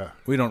 Yeah.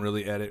 We don't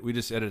really edit. We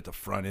just edit at the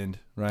front end,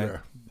 right? Yeah.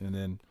 And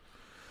then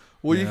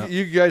Well, Yeah.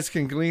 you guys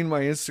can glean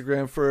my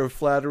Instagram for a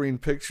flattering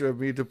picture of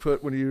me to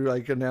put when you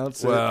like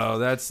announce it. well,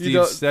 that's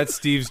You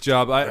Steve's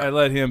job. I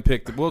let him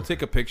pick. We'll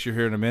take a picture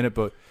here in a minute,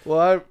 but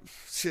Well,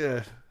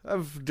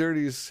 I'm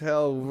dirty as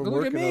hell. We're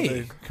look at working all me.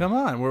 day. Come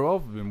on, we've all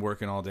been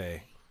working all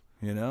day.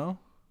 You know,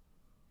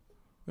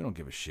 we don't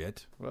give a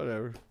shit.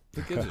 Whatever.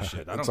 Who gives a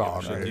shit? I don't It's give all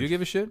a shit. right. Do you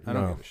give a shit? I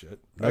don't No. give a shit.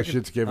 That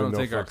shit's I given. don't No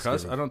think our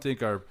fucks given. I don't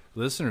think our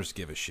listeners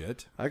give a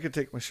shit. I could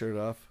take my shirt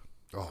off.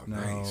 Oh, No.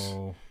 nice.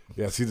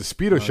 Yeah, see, the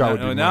Speedo shot would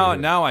be more-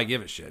 now I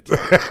give a shit.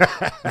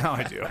 Now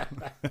I do.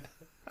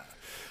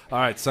 All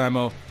right,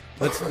 Simo,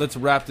 let's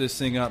wrap this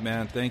thing up,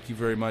 man. Thank you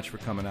very much for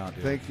coming out,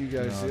 dude. Thank you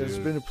guys. No, Yeah, it's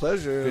dude. been a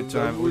pleasure. Good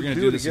time. We'll We're gonna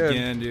do it this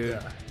again, dude.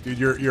 Yeah. Dude,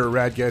 you're a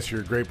rad guest.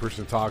 You're a great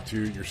person to talk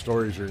to. Your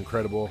stories are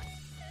incredible.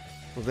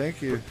 Well,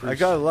 thank you. I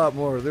got a lot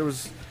more.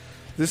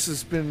 This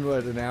has been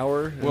what, an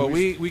hour. And Well,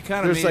 we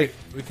kind of there's made like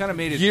it. We kind of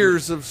made it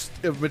years of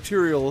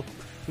material.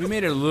 We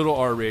made it a little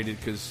R-rated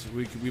because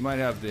we might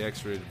have the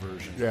X-rated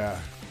version. Yeah.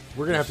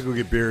 We're going to have to go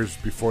get beers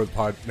before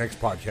the next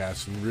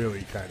podcast and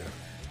really kind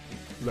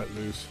of let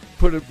loose.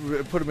 Put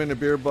them in a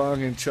beer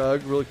bong and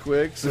chug real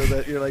quick so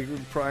that you're like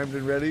primed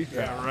and ready.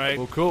 Yeah, right.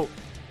 Well, cool.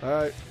 All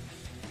right.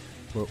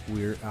 But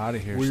we're out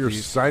of here, We are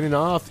Steve. signing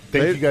off.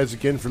 Thank Later. you guys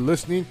again for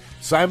listening.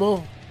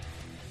 Simo,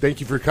 thank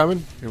you for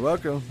coming. You're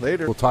welcome.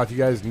 Later. We'll talk to you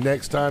guys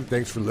next time.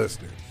 Thanks for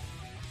listening.